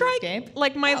Counter-Strike. RuneScape.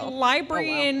 Like my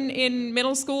library in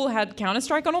middle school had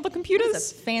Counter-Strike on all the computers.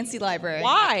 It's a fancy library.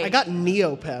 Why? I got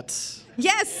Neopets.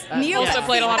 Yes, Neo. also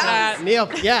played a lot of that.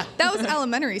 Yeah. That was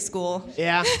elementary school.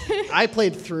 Yeah. I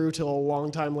played through till a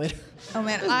long time later. Oh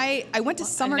man, I went to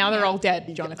summer And now they're camp. all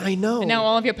dead, Jonathan. I know. And now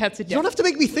all of your pets are dead. You don't have to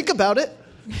make me think about it.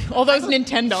 All those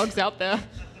Nintendogs out there.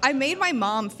 I made my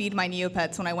mom feed my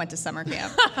Neopets when I went to summer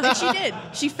camp. And she did.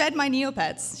 She fed my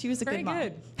Neopets. She was a good mom. Very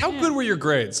good. How good were your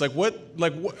grades? Like what?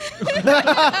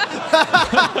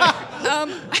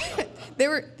 They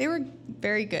were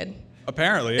very good.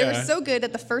 Apparently, They yeah. were so good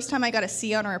that the first time I got a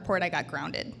C on a report, I got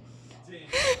grounded.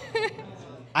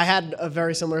 I had a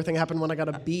very similar thing happen when I got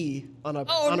a B on a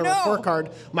no. report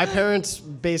card. My parents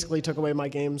basically took away my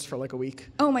games for like a week.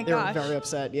 Oh my They gosh. were very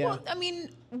upset, yeah. Well, I mean,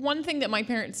 one thing that my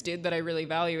parents did that I really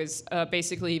value is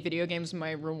basically video games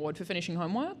my reward for finishing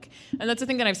homework. And that's the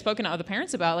thing that I've spoken to other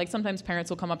parents about. Like sometimes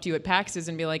parents will come up to you at PAXs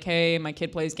and be like, hey, my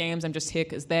kid plays games. I'm just here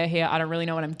because they're here. I don't really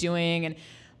know what I'm doing. And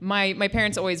my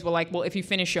parents always were like, well, if you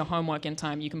finish your homework in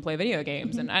time, you can play video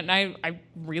games. And I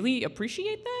really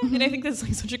appreciate that. And I think there's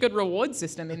like such a good reward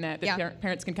system in that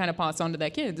parents can kind of pass on to their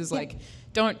kids. Is like,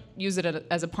 don't use it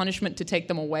as a punishment to take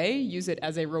them away. Use it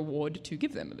as a reward to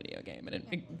give them a video game. And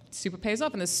it super pays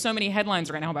off. And there's so many headlines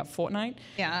right now about Fortnite.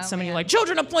 Yeah, So many man. like,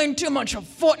 children are playing too much of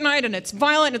Fortnite and it's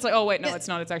violent. It's like, oh, wait, no, it's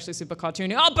not. It's actually super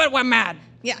cartoony. Oh, but we're mad.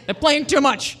 Yeah. They're playing too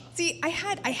much. See, I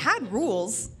had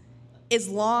rules. As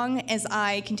long as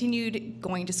I continued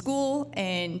going to school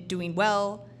and doing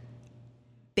well,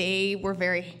 they were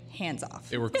very hands-off.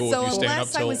 They were cool So if you staying up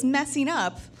unless I till- was messing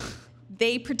up,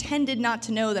 they pretended not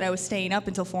to know that I was staying up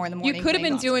until 4 in the morning. You could have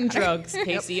playing been doing Monster Hunter. drugs,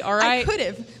 Casey, all right? I could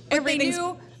have, but they Everything's-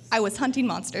 knew I was hunting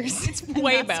monsters. It's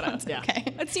way better.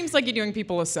 Okay. It seems like you're doing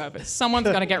people a service. Someone's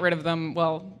got to get rid of them.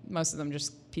 Well, most of them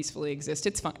just peacefully exist.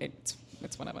 It's fine. It's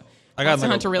whatever. Monster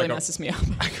Hunter really messes me up.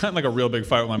 I got in like a real big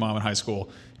fight with my mom in high school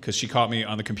because she caught me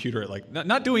on the computer at like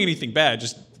not doing anything bad,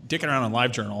 just dicking around on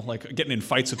LiveJournal, like getting in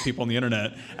fights with people on the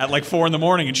internet at like 4 in the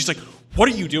morning. And she's like, "What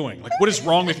are you doing? Like, what is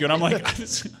wrong with you?" And I'm like,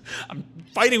 "I'm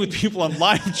fighting with people on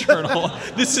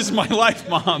LiveJournal. This is my life,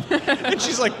 Mom." And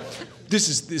she's like, "This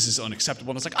is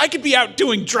unacceptable." And I was like, "I could be out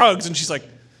doing drugs." And she's like,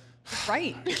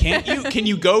 Right. "Can't you? Can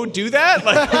you go do that?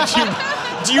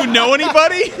 Like, do you know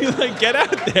anybody? Like, get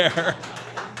out there."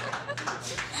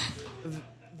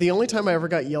 The only time I ever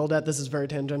got yelled at, this is very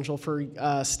tangential, for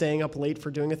staying up late for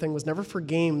doing a thing was never for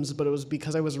games, but it was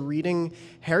because I was reading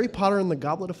Harry Potter and the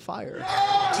Goblet of Fire.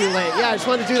 Too late. Yeah, I just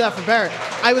wanted to do that for Barrett.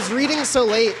 I was reading so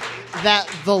late that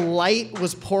the light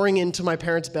was pouring into my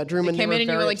parents' bedroom, and they Came were in and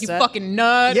you very were like, upset. "You fucking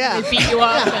nut!" Yeah. They beat you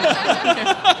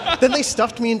up. Then they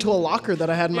stuffed me into a locker that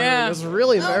I had in my room. It was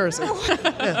really embarrassing.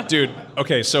 Dude,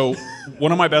 okay, so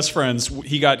one of my best friends,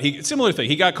 similar thing.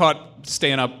 He got caught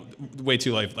staying up way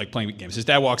too late, like playing games. His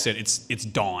dad walks in, it's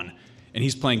dawn, and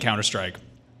he's playing Counter-Strike.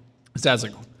 His dad's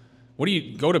like, what do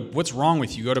you go to? What's wrong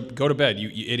with you? Go to bed,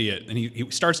 you idiot. And he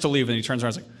starts to leave, and he turns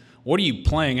around and is like, what are you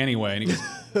playing anyway? And he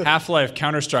goes, Half-Life,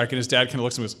 Counter-Strike. And his dad kind of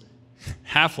looks at him and goes,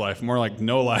 Half-Life, more like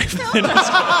no life.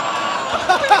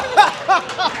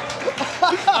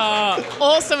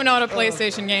 Also not a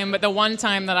PlayStation game, but the one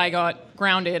time that I got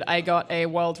grounded, I got a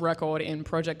world record in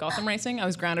Project Gotham Racing. I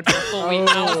was grounded for a full week. And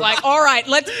I was like, all right,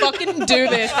 let's fucking do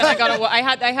this. And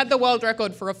I had the world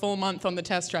record for a full month on the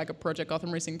test track of Project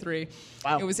Gotham Racing 3.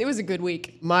 Wow. It was a good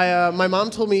week. My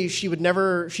mom told me she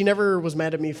never was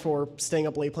mad at me for staying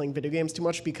up late playing video games too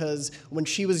much, because when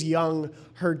she was young,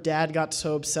 her dad got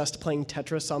so obsessed playing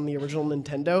Tetris on the original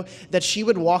Nintendo that she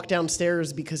would walk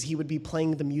downstairs because he would be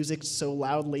playing the music so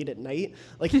loud late at night.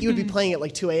 Like, he would be playing at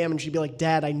like 2 a.m. and she'd be like,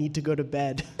 Dad, I need to go to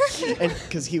bed. And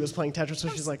because he was playing Tetris, so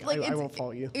she's like, I won't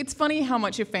follow you. It's funny how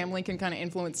much your family can kind of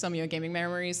influence some of your gaming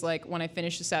memories. Like when I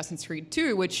finished Assassin's Creed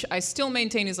 2, which I still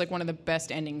maintain is like one of the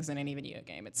best endings in any video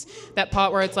game. It's that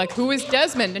part where it's like, who is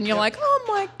Desmond? And you're like, oh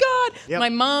my God. Yep. My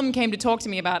mom came to talk to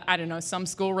me about, I don't know, some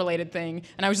school-related thing.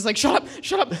 And I was just like,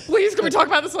 shut up, please, can we talk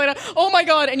about this later? Oh my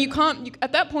God. And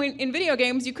at that point in video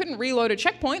games, you couldn't reload a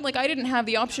checkpoint. Like, I didn't have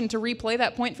the option to replay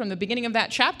that point from the beginning of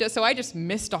that chapter, so I just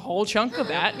missed a whole chunk of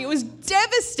that. And it was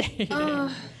devastating.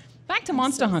 Back to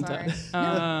Monster Hunter.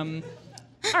 All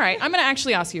right, I'm going to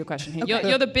actually ask you a question here.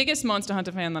 You're the biggest Monster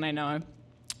Hunter fan that I know.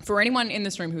 For anyone in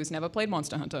this room who's never played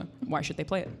Monster Hunter, why should they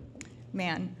play it?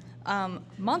 Man,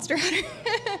 Monster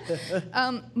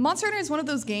Hunter. Monster Hunter is one of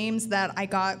those games that I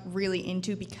got really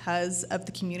into because of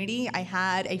the community. I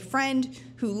had a friend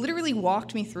who literally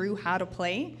walked me through how to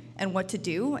play and what to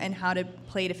do and how to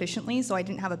play it efficiently, so I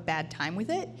didn't have a bad time with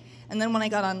it. And then when I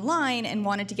got online and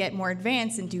wanted to get more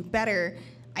advanced and do better,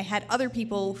 I had other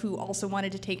people who also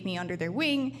wanted to take me under their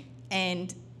wing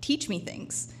and teach me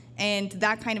things. And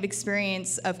that kind of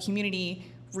experience of community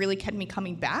really kept me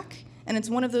coming back. And it's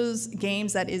one of those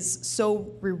games that is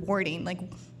so rewarding. Like,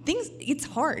 it's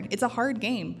hard. It's a hard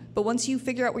game. But once you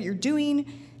figure out what you're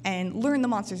doing and learn the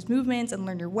monster's movements and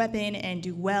learn your weapon and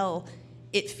do well,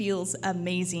 it feels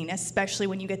amazing, especially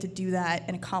when you get to do that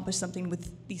and accomplish something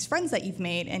with these friends that you've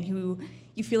made and who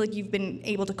you feel like you've been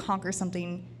able to conquer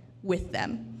something with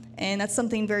them. And that's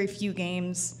something very few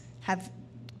games have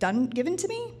given to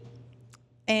me.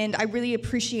 And I really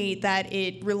appreciate that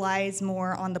it relies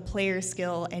more on the player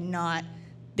skill and not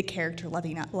the character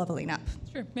leveling up.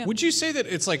 Sure, yeah. Would you say that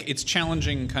it's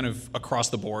challenging kind of across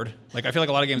the board? Like, I feel like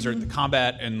a lot of games are the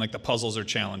combat and like the puzzles are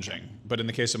challenging, but in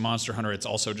the case of Monster Hunter, it's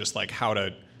also just like how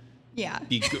to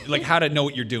be good, like how to know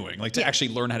what you're doing, like to actually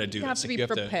learn how to do this. You have to be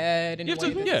prepared. I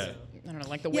don't know,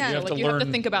 like the way you have to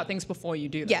think about things before you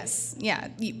do them. Yes, yeah.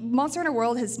 Monster Hunter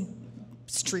World has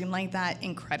streamlined that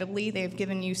incredibly. They've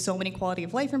given you so many quality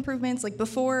of life improvements. Like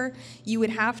before, you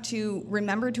would have to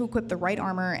remember to equip the right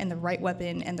armor and the right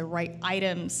weapon and the right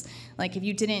items. Like if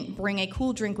you didn't bring a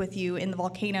cool drink with you in the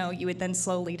volcano, you would then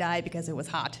slowly die because it was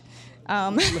hot.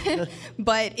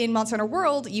 But in Monster Hunter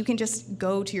World, you can just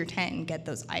go to your tent and get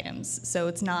those items. So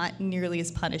it's not nearly as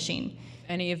punishing.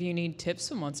 Any of you need tips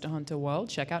for Monster Hunter World,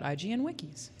 check out IGN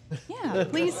Wikis. Yeah,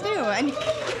 please do. And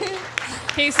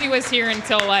Casey was here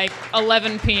until like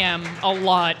 11 p.m. a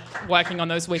lot working on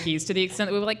those wikis, to the extent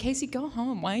that we were like, Casey, go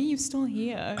home. Why are you still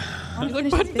here? You're like,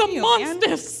 but the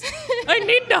monsters! I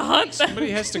need to hunt them.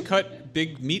 Somebody has to cut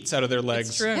big meats out of their legs.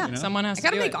 It's true. Yeah. You know? Someone has I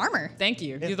gotta to do make it. armor. Thank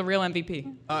you. You're the real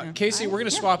MVP. Casey, we're going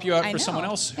to swap you out for someone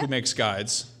else who makes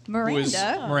guides. Miranda. Who is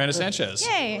Miranda Sanchez.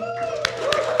 Yay.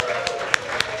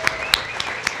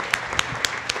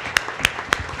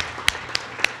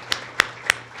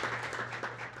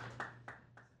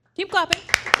 Keep clapping.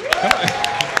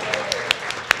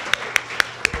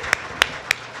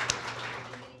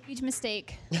 Huge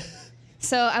mistake.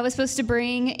 So I was supposed to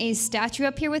bring a statue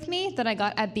up here with me that I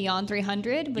got at Beyond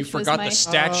 300. You forgot the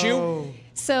statue? Oh.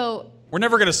 So We're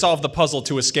never going to solve the puzzle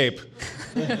to escape.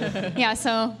 yeah,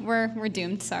 so we're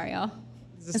doomed. Sorry, y'all.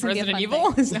 Is this It's gonna be a Resident fun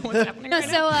Evil? thing. Is that what's happening No,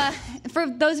 right now? so for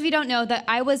those of you who don't know, that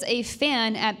I was a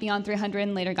fan at Beyond 300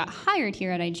 and later got hired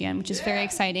here at IGN, which is very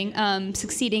exciting.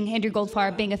 Succeeding Andrew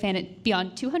Goldfarb, being a fan at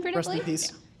Beyond 200, Rest I in believe.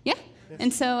 peace. Yeah.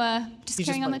 And so just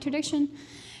carrying on that tradition.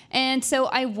 And so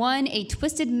I won a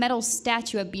Twisted Metal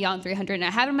statue at Beyond 300, and I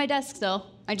have it on my desk still.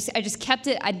 I just kept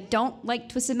it. I don't like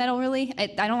Twisted Metal really. I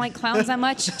don't like clowns that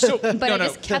much. But I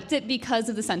just kept it because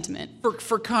of the sentiment.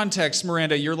 For context,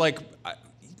 Miranda, you're like...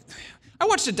 I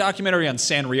watched a documentary on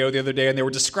Sanrio the other day, and they were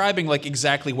describing like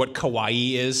exactly what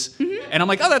kawaii is. Mm-hmm. And I'm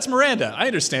like, oh, that's Miranda. I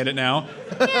understand it now.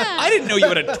 Yeah. I didn't know you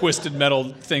had a Twisted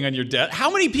Metal thing on your desk. How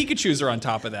many Pikachus are on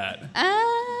top of that?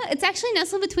 It's actually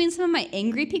nestled between some of my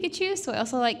angry Pikachu, so I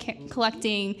also like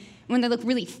collecting when they look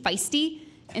really feisty.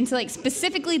 And so, like,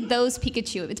 specifically those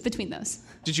Pikachu, it's between those.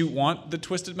 Did you want the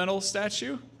Twisted Metal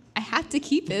statue? I have to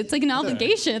keep it. It's like an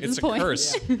obligation at this point.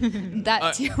 It's a curse.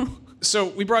 That too. So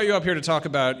we brought you up here to talk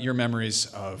about your memories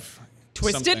of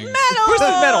Twisted something. Metal! Twisted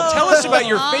Metal! Tell us about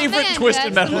your favorite Man,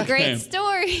 Twisted that's Metal great game.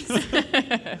 stories.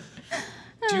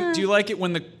 Do you like it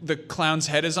when the clown's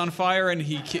head is on fire and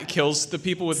he kills the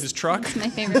people with his truck? My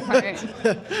favorite part.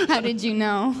 How did you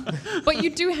know? But you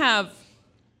do have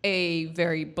a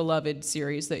very beloved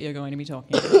series that you're going to be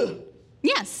talking about.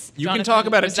 Yes. You can Jonathan, talk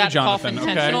about it was too, that cough Jonathan. Okay,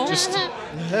 intentional? just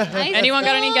Anyone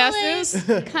got any stole guesses?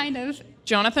 it. Kind of.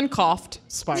 Jonathan coughed.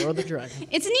 Spyro the Dragon.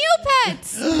 It's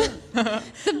Neopets.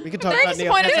 We can talk Very about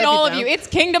disappointed Neopets. in I'd all be of you. down. It's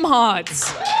Kingdom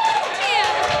Hearts.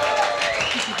 Yeah.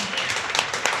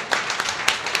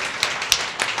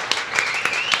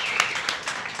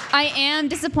 I am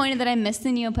disappointed that I missed the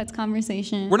Neopets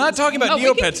conversation. we're not talking about Oh, we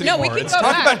can- Neopets no, we anymore. can It's go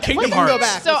talking back. about Kingdom We can Hearts. go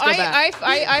back. So Let's go back.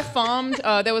 I farmed.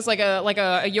 There was like a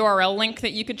URL link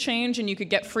that you could change, and you could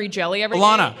get free jelly every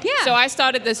Alana. day. Yeah. So I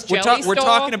started this We're jelly we're store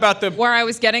talking about the- where I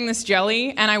was getting this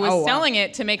jelly, and I was Oh, wow. selling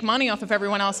it to make money off of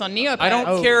everyone else on Neopets. I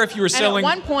don't care if you were And selling at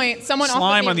one point, someone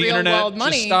slime offered on me the real internet. world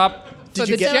money Just stop. for Did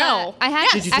you the get- gel. I had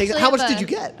Did you take actually How much have did you a-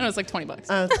 get? And it was like $20.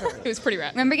 That's all right. It was pretty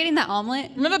rad. Remember getting that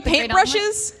omelet? Remember The great omelet?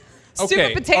 paintbrushes? Okay,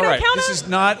 Super potato all right. counter? This is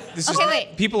not. This Okay, is.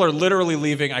 wait. People are literally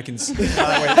leaving. I can. Wait.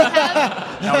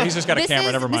 No, he's just got a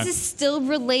camera. Never mind. This is still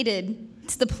related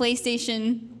to the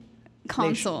PlayStation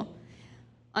console.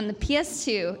 On the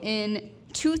PS2 in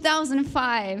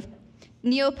 2005,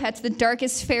 Neopets: The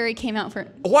Darkest Fairy came out for.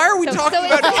 Why are we talking so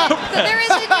about? so there is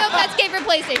a Neopets game for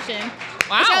PlayStation.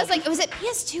 Wow. Which I was like, was it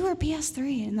PS2 or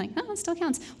PS3? And like, oh, it still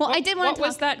counts. Well, I did want What to talk.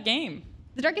 was that game?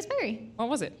 The Darkest Fairy. What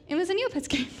was it? It was a Neopets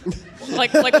game.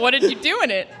 Like what did you do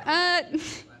in it?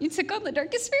 You took on the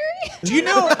Darkest Fairy? Do you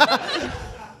know?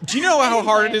 Do you know how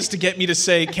hard it is to get me to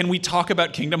say, "Can we talk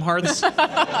about Kingdom Hearts"?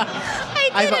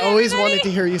 I've always wanted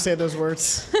to hear you say those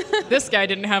words. This guy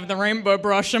didn't have the rainbow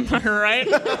brush, am I right?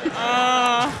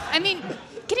 I mean,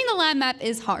 getting the lab map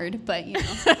is hard, but you know,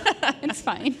 it's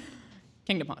fine.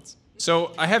 Kingdom Hearts.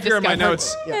 So I have here in my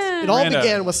notes. Yes. It all Miranda.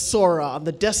 began with Sora on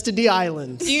the Destiny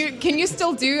Islands. Can you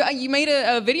still do? You made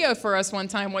a video for us one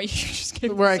time where you just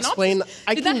gave Where I a synopsis. explain-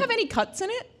 I Did can- that have any cuts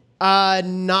in it?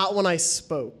 Not when I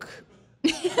spoke.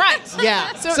 Right.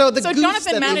 Yeah. So the goofs Jonathan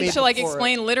that they managed made to like before it.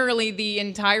 explain literally the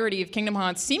entirety of Kingdom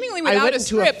Hearts, seemingly I without went a into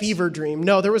script. a fever dream.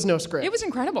 No, there was no script. It was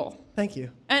incredible. Thank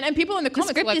you. And people in the comments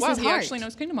were script like, is wow, his he heart. actually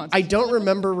knows Kingdom Hearts. I don't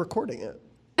remember recording it.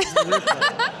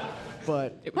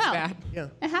 But It was Wow. bad. yeah.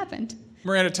 It happened.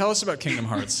 Miranda, tell us about Kingdom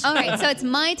Hearts. All right, so it's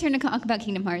my turn to talk about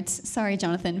Kingdom Hearts. Sorry,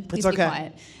 Jonathan. Please It's be okay.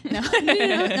 quiet. No.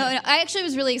 I actually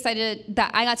was really excited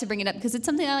that I got to bring it up because it's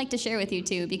something I like to share with you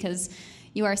too because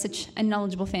you are such a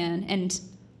knowledgeable fan and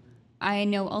I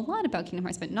know a lot about Kingdom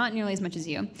Hearts, but not nearly as much as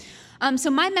you. So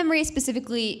my memory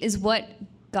specifically is what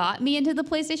got me into the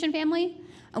PlayStation family.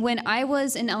 When I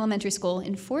was in elementary school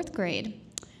in 4th grade,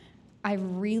 I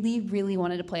really, really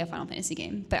wanted to play a Final Fantasy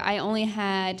game, but I only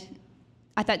had,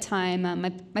 at that time,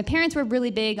 my parents were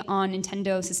really big on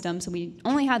Nintendo systems, so we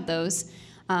only had those,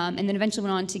 and then eventually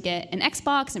went on to get an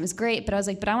Xbox, and it was great, but I was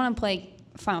like, but I want to play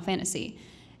Final Fantasy.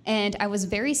 And I was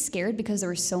very scared because there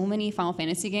were so many Final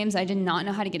Fantasy games, I did not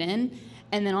know how to get in,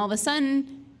 and then all of a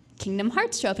sudden, Kingdom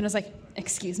Hearts showed up, and I was like,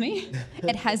 excuse me?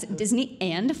 It has Disney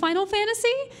and Final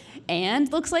Fantasy,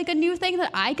 and looks like a new thing that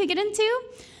I could get into.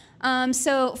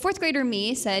 So 4th grader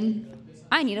me said,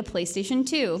 I need a PlayStation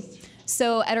 2.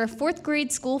 So at our 4th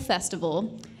grade school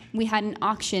festival, we had an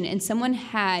auction, and someone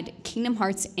had Kingdom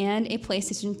Hearts and a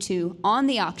PlayStation 2 on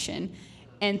the auction.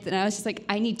 And then I was just like,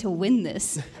 I need to win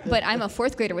this. But I'm a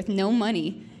 4th grader with no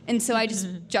money. And so I just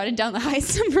jotted down the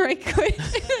highest number I could.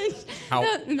 How?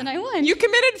 And then I won. You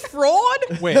committed fraud?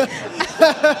 Wait,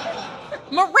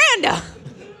 Miranda!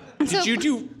 did you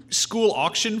do school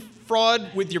auction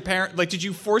fraud with your parent? Like, did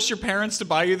you force your parents to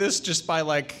buy you this just by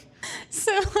like?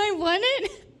 So I won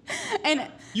it. And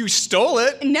You stole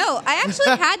it. no, I actually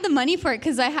had the money for it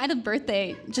because I had a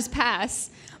birthday just pass.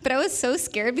 But I was so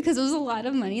scared because it was a lot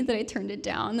of money that I turned it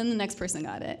down. Then the next person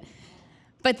got it.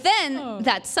 But then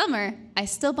that summer, I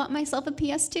still bought myself a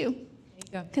PS2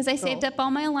 because I saved up all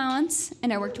my allowance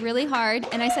and I worked really hard.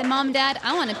 And I said, Mom, Dad,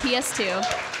 I want a PS2.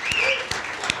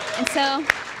 And so,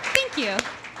 thank you.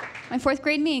 My 4th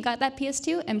grade me got that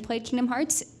PS2 and played Kingdom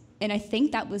Hearts. And I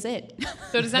think that was it.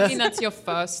 So does that mean that's your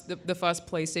first, the first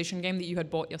PlayStation game that you had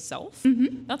bought yourself?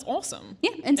 Mm-hmm. That's awesome.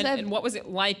 Yeah, and what was it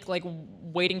like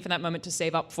waiting for that moment to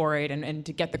save up for it and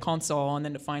to get the console and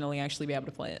then to finally actually be able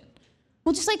to play it?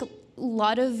 Well, just like a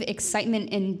lot of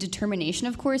excitement and determination,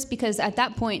 of course, because at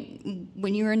that point,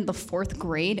 when you were in the 4th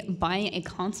grade, buying a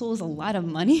console was a lot of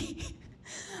money.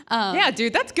 Yeah,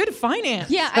 dude, that's good finance.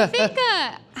 Yeah, I think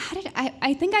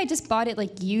I think I just bought it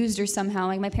like used or somehow.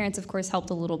 Like my parents, of course, helped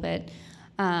a little bit,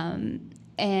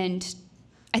 and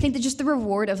I think that just the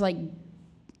reward of like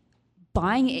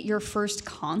buying your first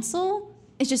console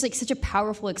is just like such a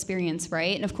powerful experience,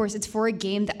 right? And of course, it's for a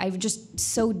game that I've just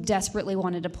so desperately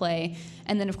wanted to play,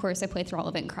 and then of course I played through all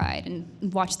of it and cried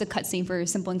and watched the cutscene for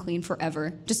Simple and Clean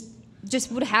forever.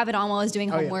 Just would have it on while I was doing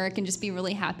homework and just be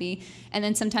really happy. And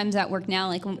then sometimes at work now,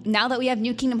 like now that we have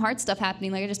new Kingdom Hearts stuff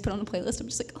happening, like I just put on the playlist. I'm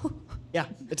just like, oh. Yeah,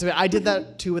 I did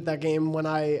that too with that game when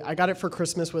I got it for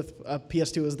Christmas with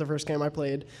PS2 was the first game I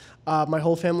played. My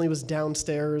whole family was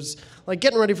downstairs, like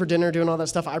getting ready for dinner, doing all that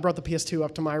stuff. I brought the PS2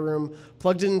 up to my room,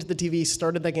 plugged it into the TV,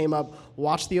 started that game up,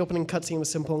 watched the opening cutscene with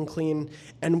Simple and Clean,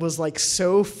 and was like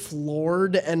so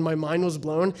floored, and my mind was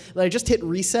blown that I just hit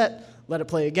reset, let it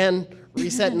play again,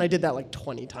 reset, and I did that like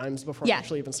 20 times before I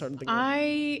actually even started the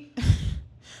game.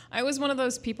 I was one of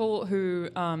those people who,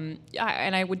 and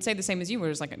I would say the same as you, where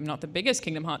it's like I'm not the biggest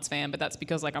Kingdom Hearts fan, but that's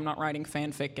because like I'm not writing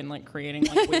fanfic and like creating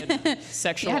like weird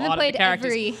sexual haven't played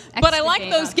characters. every But I extra like game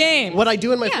those out. games. What I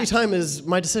do in my free time is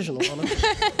my decision,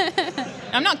 Alana.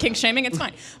 I'm not kink shaming, it's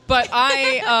fine. But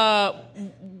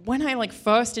when I like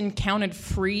first encountered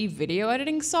free video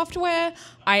editing software,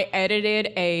 I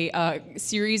edited a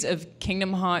series of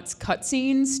Kingdom Hearts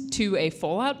cutscenes to a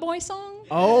Fall Out Boy song.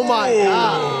 Oh my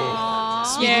god.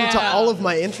 Speaking to all of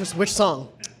my interests, which song?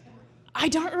 I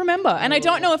don't remember, and I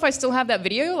don't know if I still have that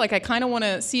video. Like, I kind of want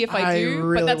to see if I do,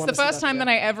 really but that's wanna the see first that time that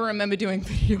I ever remember doing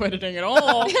video editing at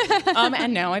all.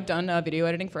 And now I've done video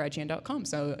editing for IGN.com,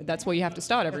 so that's where you have to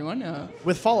start, everyone.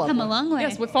 With Fallout Come Boy. a long way.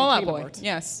 Yes, with Fallout Kingdom Boy. Hearts.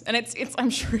 Yes, and it's. I'm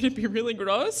sure it'd be really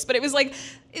gross, but it was like.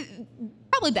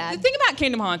 Probably The bad. thing about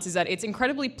Kingdom Hearts is that it's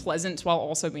incredibly pleasant while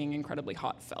also being incredibly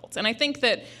heartfelt, and I think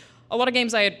that a lot of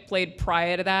games I had played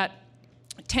prior to that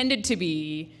tended to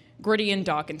be gritty and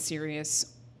dark and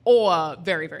serious, or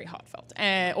very, very heartfelt,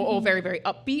 or very, very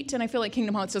upbeat. And I feel like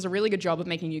Kingdom Hearts does a really good job of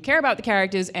making you care about the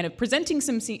characters and of presenting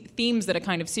some themes that are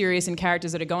kind of serious and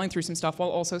characters that are going through some stuff while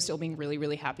also still being really,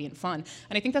 really happy and fun.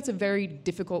 And I think that's a very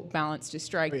difficult balance to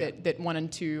strike that 1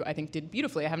 and 2, I think, did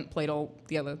beautifully. I haven't played all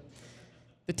the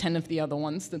 10 of the other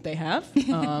ones that they have,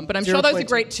 but I'm sure those are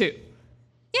great too.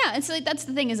 Yeah, and so like, that's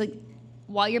the thing is like,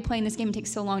 while you're playing this game, it takes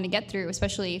so long to get through,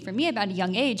 especially for me at a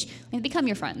young age, they become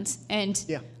your friends. And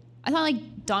I thought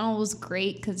like Donald was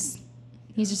great because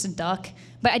he's just a duck,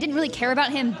 but I didn't really care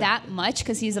about him that much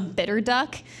because he's a bitter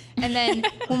duck. And then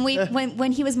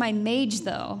when he was my mage,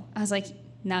 though, I was like,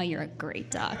 now you're a great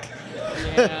duck.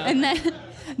 Yeah. And then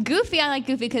Goofy, I like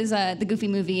Goofy because the Goofy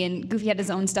movie, and Goofy had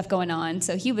his own stuff going on,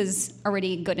 so he was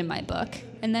already good in my book.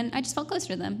 And then I just felt closer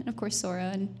to them, and of course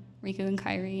Sora and Riku and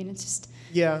Kairi, and it's just.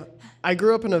 Yeah, I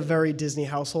grew up in a very Disney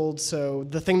household, so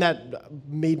the thing that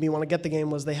made me want to get the game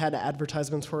was they had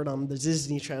advertisements for it on the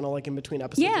Disney Channel, like in between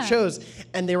episodes of shows,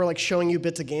 and they were like showing you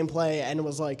bits of gameplay, and it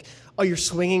was like, oh, you're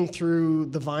swinging through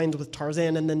the vines with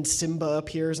Tarzan, and then Simba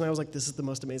appears, and I was like, this is the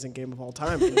most amazing game of all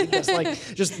time.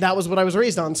 That was what I was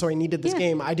raised on, so I needed this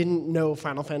game. I didn't know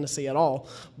Final Fantasy at all,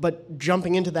 but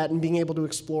jumping into that and being able to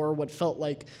explore what felt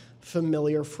like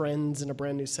familiar friends in a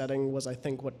brand new setting was, I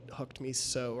think, what hooked me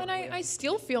so And early. I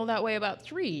still feel that way about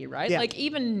 3, right? Yeah. Like,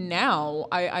 even now,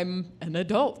 I'm an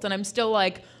adult, and I'm still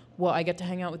like, well, I get to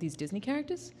hang out with these Disney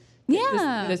characters?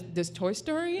 Yeah. There's Toy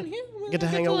Story in here? Get to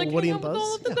hang out with Woody and Buzz?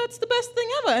 all of them. That's the best thing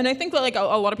ever. And I think that, like, a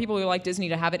lot of people who like Disney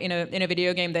to have it in a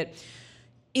video game that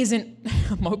isn't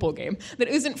a mobile game, that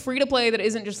isn't free to play, that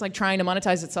isn't just like trying to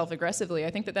monetize itself aggressively.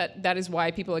 I think that is why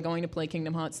people are going to play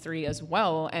Kingdom Hearts 3 as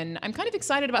well. And I'm kind of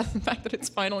excited about the fact that it's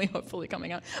finally hopefully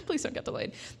coming out. Please don't get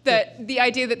delayed. That the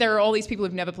idea that there are all these people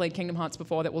who've never played Kingdom Hearts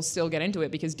before that will still get into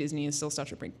it because Disney is still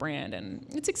such a big brand, and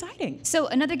it's exciting. So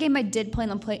another game I did play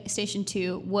on the PlayStation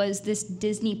 2 was this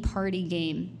Disney party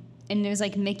game. And there's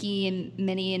like Mickey and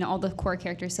Minnie and all the core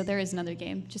characters. So there is another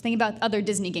game. Just thinking about other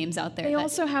Disney games out there. They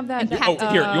also have that. Here,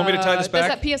 you want me to tie this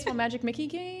back? There's that PS4 Magic Mickey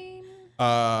game.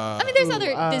 I mean, there's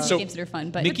other Disney games that are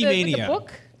fun, but Mickey with Mania. the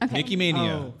book? Okay. Mickey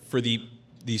Mania for the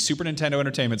Super Nintendo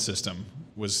Entertainment System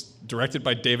was directed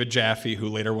by David Jaffe, who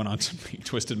later went on to make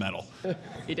Twisted Metal.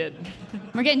 He did.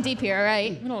 we're getting deep here, all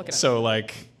right? I'm gonna look it up. So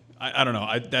like, I don't know.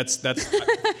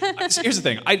 Here's the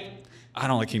thing. I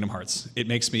don't like Kingdom Hearts. It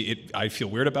makes me. I feel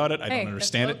weird about it. I don't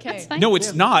understand okay. That's it. fine. No,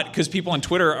 it's not, because people on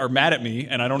Twitter are mad at me,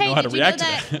 and I don't know how to did you know react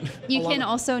to that. You can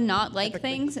also not like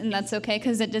things, and that's okay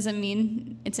because it doesn't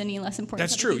mean it's any less important.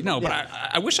 That's to other true. people. No, but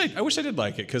I wish I did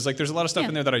like it, because like there's a lot of stuff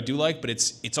in there that I do like, but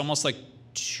it's almost like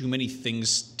too many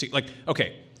things to like.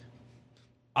 Okay,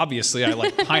 Obviously, I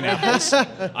like pineapples.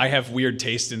 I have weird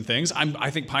taste in things. I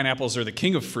think pineapples are the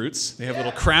king of fruits. They have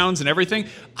little crowns and everything.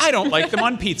 I don't like them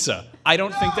on pizza. I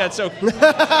don't think that's okay.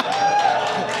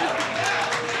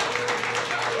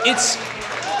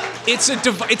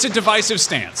 It's a divisive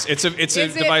stance. It's a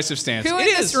divisive stance. Who in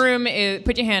this room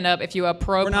put your hand up if you are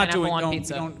pro pineapple on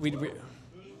pizza? All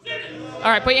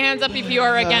right, put your hands up if you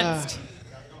are against.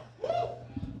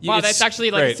 Wow, that's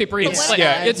actually like great. super easy.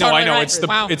 Yeah, it's no, I know.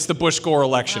 right. It's the Bush Gore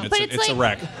election. But It's a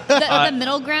wreck. The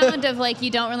middle ground of like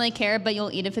you don't really care, but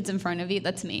you'll eat if it's in front of you.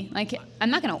 That's me. Like I'm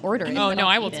not gonna order it. Oh no,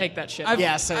 I will take that shit. I don't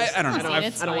know.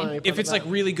 I don't want If it's like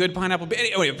really good pineapple. But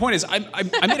anyway, the point is,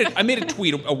 I made a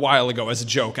tweet a while ago as a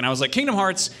joke, and I was like, Kingdom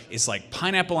Hearts is like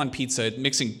pineapple on pizza,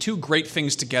 mixing two great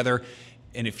things together.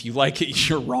 And if you like it,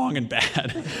 you're wrong and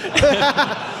bad. And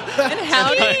how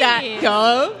did that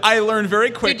go? I learned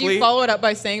very quickly. Did you follow it up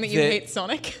by saying that you hate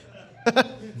Sonic?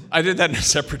 I did that in a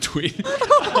separate tweet.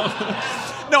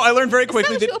 No, I learned very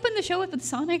quickly that you opened the show with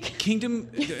Sonic. Kingdom.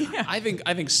 Yeah. I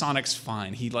think Sonic's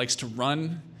fine. He likes to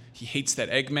run. He hates that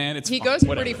Eggman. He goes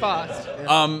pretty fast.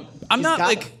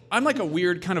 I'm like a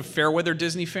weird kind of fair weather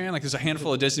Disney fan. Like there's a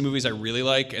handful of Disney movies I really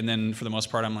like, and then for the most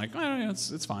part I'm like, oh, yeah,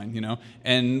 it's fine, you know.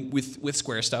 And with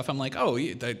Square stuff, I'm like, oh,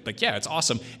 yeah, it's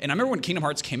awesome. And I remember when Kingdom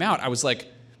Hearts came out, I was like,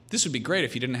 this would be great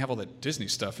if you didn't have all that Disney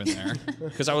stuff in there,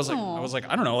 because I was like,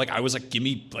 I don't know,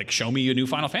 show me a new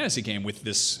Final Fantasy game with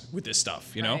this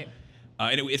stuff, you know. Right.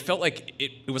 And it felt like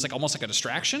it was like almost like a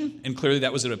distraction, and clearly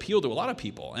that was an appeal to a lot of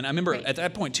people. And I remember at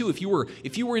that point too, if you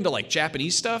were into like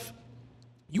Japanese stuff,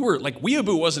 you were like,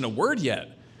 weeaboo wasn't a word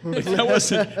yet. Like that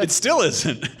wasn't. It still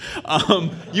isn't.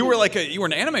 You were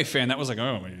an anime fan. That was like,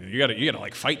 oh, you gotta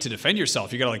like fight to defend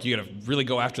yourself. You gotta really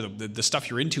go after the stuff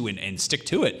you're into and stick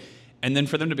to it. And then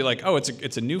for them to be like, oh,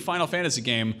 it's a new Final Fantasy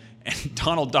game and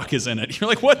Donald Duck is in it. You're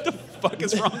like, what the fuck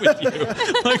is wrong with you?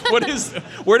 Like,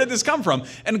 where did this come from?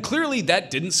 And clearly that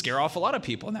didn't scare off a lot of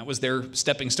people, and that was their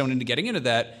stepping stone into getting into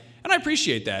that. And I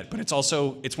appreciate that, but it's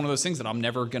one of those things that I'm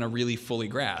never gonna really fully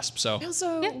grasp. So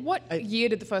what year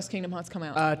did the first Kingdom Hearts come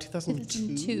out?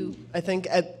 2002. I think.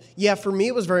 For me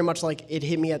it was very much like it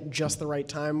hit me at just the right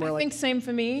time. I think same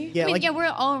for me. Yeah, we're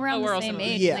all around the same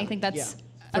age, and I think that's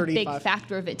a big 35.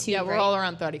 factor of it too. Yeah, we're all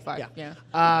around 35.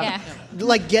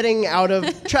 Like getting out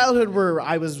of childhood where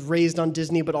I was raised on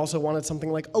Disney, but also wanted something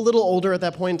like a little older at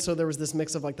that point. So there was this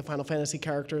mix of like the Final Fantasy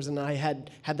characters, and I had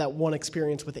that one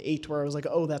experience with 8 where I was like,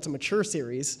 oh, that's a mature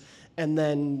series. And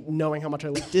then knowing how much I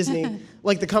love Disney,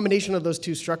 like the combination of those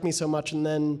two struck me so much. And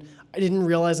then I didn't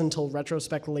realize until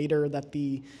retrospect later that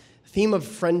the theme of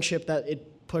friendship that it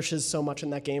pushes so much in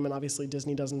that game, and obviously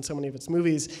Disney does in so many of its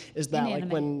movies, is that like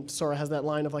when Sora has that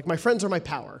line of like, my friends are my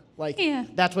power. Like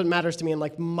that's what matters to me, and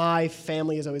like my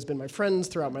family has always been my friends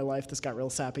throughout my life. This got real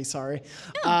sappy, sorry.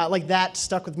 Like that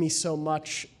stuck with me so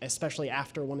much, especially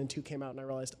after 1 and 2 came out, and I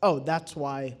realized, oh, that's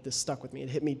why this stuck with me. It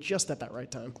hit me just at that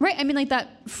right time. Right, I mean like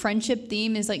that friendship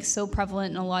theme is like so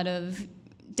prevalent in a lot of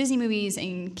Disney movies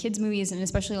and kids movies, and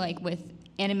especially like with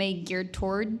anime geared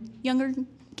toward younger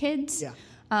kids. Yeah.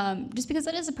 Just because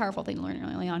that is a powerful thing to learn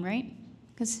early on, right?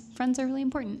 Because friends are really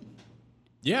important.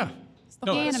 Yeah.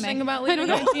 The hardest thing about leaving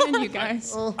IGN, you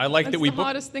guys. I like that we. The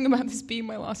hardest thing about this being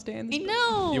my last day in this. I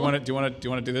know. Do you want to do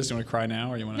this? Do you want to cry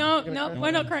now, or you want to? No,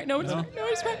 why not cry? No, it's fine.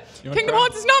 Kingdom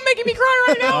Hearts is not making me cry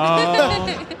right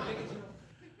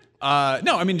now.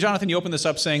 No, I mean, Jonathan, you opened this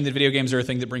up saying that video games are a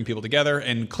thing that bring people together,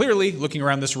 and clearly, looking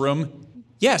around this room,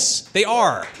 yes, they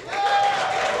are.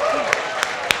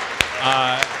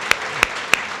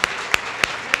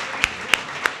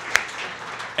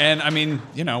 And I mean,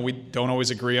 you know, we don't always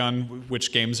agree on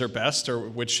which games are best or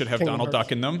which should have Kingdom Donald Hearts.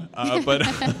 Duck in them. But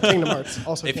Kingdom Hearts.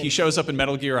 Also if he shows up in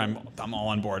Metal Gear, I'm all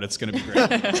on board. It's going to be great.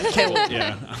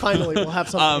 Yeah. Finally, we'll have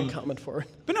something in common for it.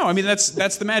 But no, I mean that's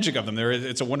the magic of them.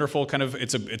 It's a wonderful kind of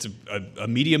it's a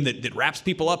medium that wraps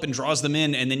people up and draws them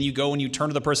in, and then you go and you turn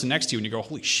to the person next to you and you go,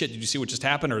 holy shit, did you see what just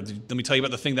happened? Or let me tell you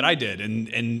about the thing that I did,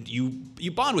 and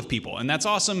you bond with people, and that's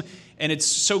awesome. And it's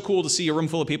so cool to see a room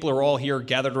full of people who are all here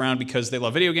gathered around because they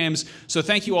love video games. So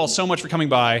thank you all so much for coming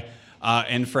by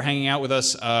and for hanging out with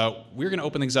us. We're going to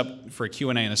open things up for a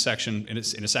Q&A in a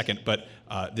second, but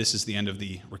this is the end of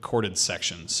the recorded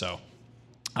section. So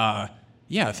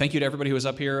yeah, thank you to everybody who was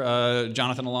up here.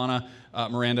 Jonathan, Alana,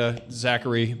 Miranda,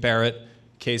 Zachary, Barrett,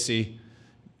 Casey,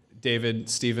 David,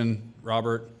 Stephen,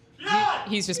 Robert.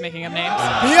 He's just making up names.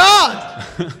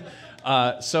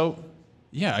 Beyond! So...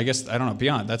 yeah, I guess, I don't know,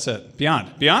 Beyond, that's it.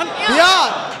 Beyond. Beyond?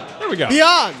 Beyond! There we go.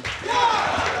 Beyond!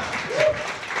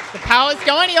 The power's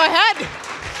going to your head.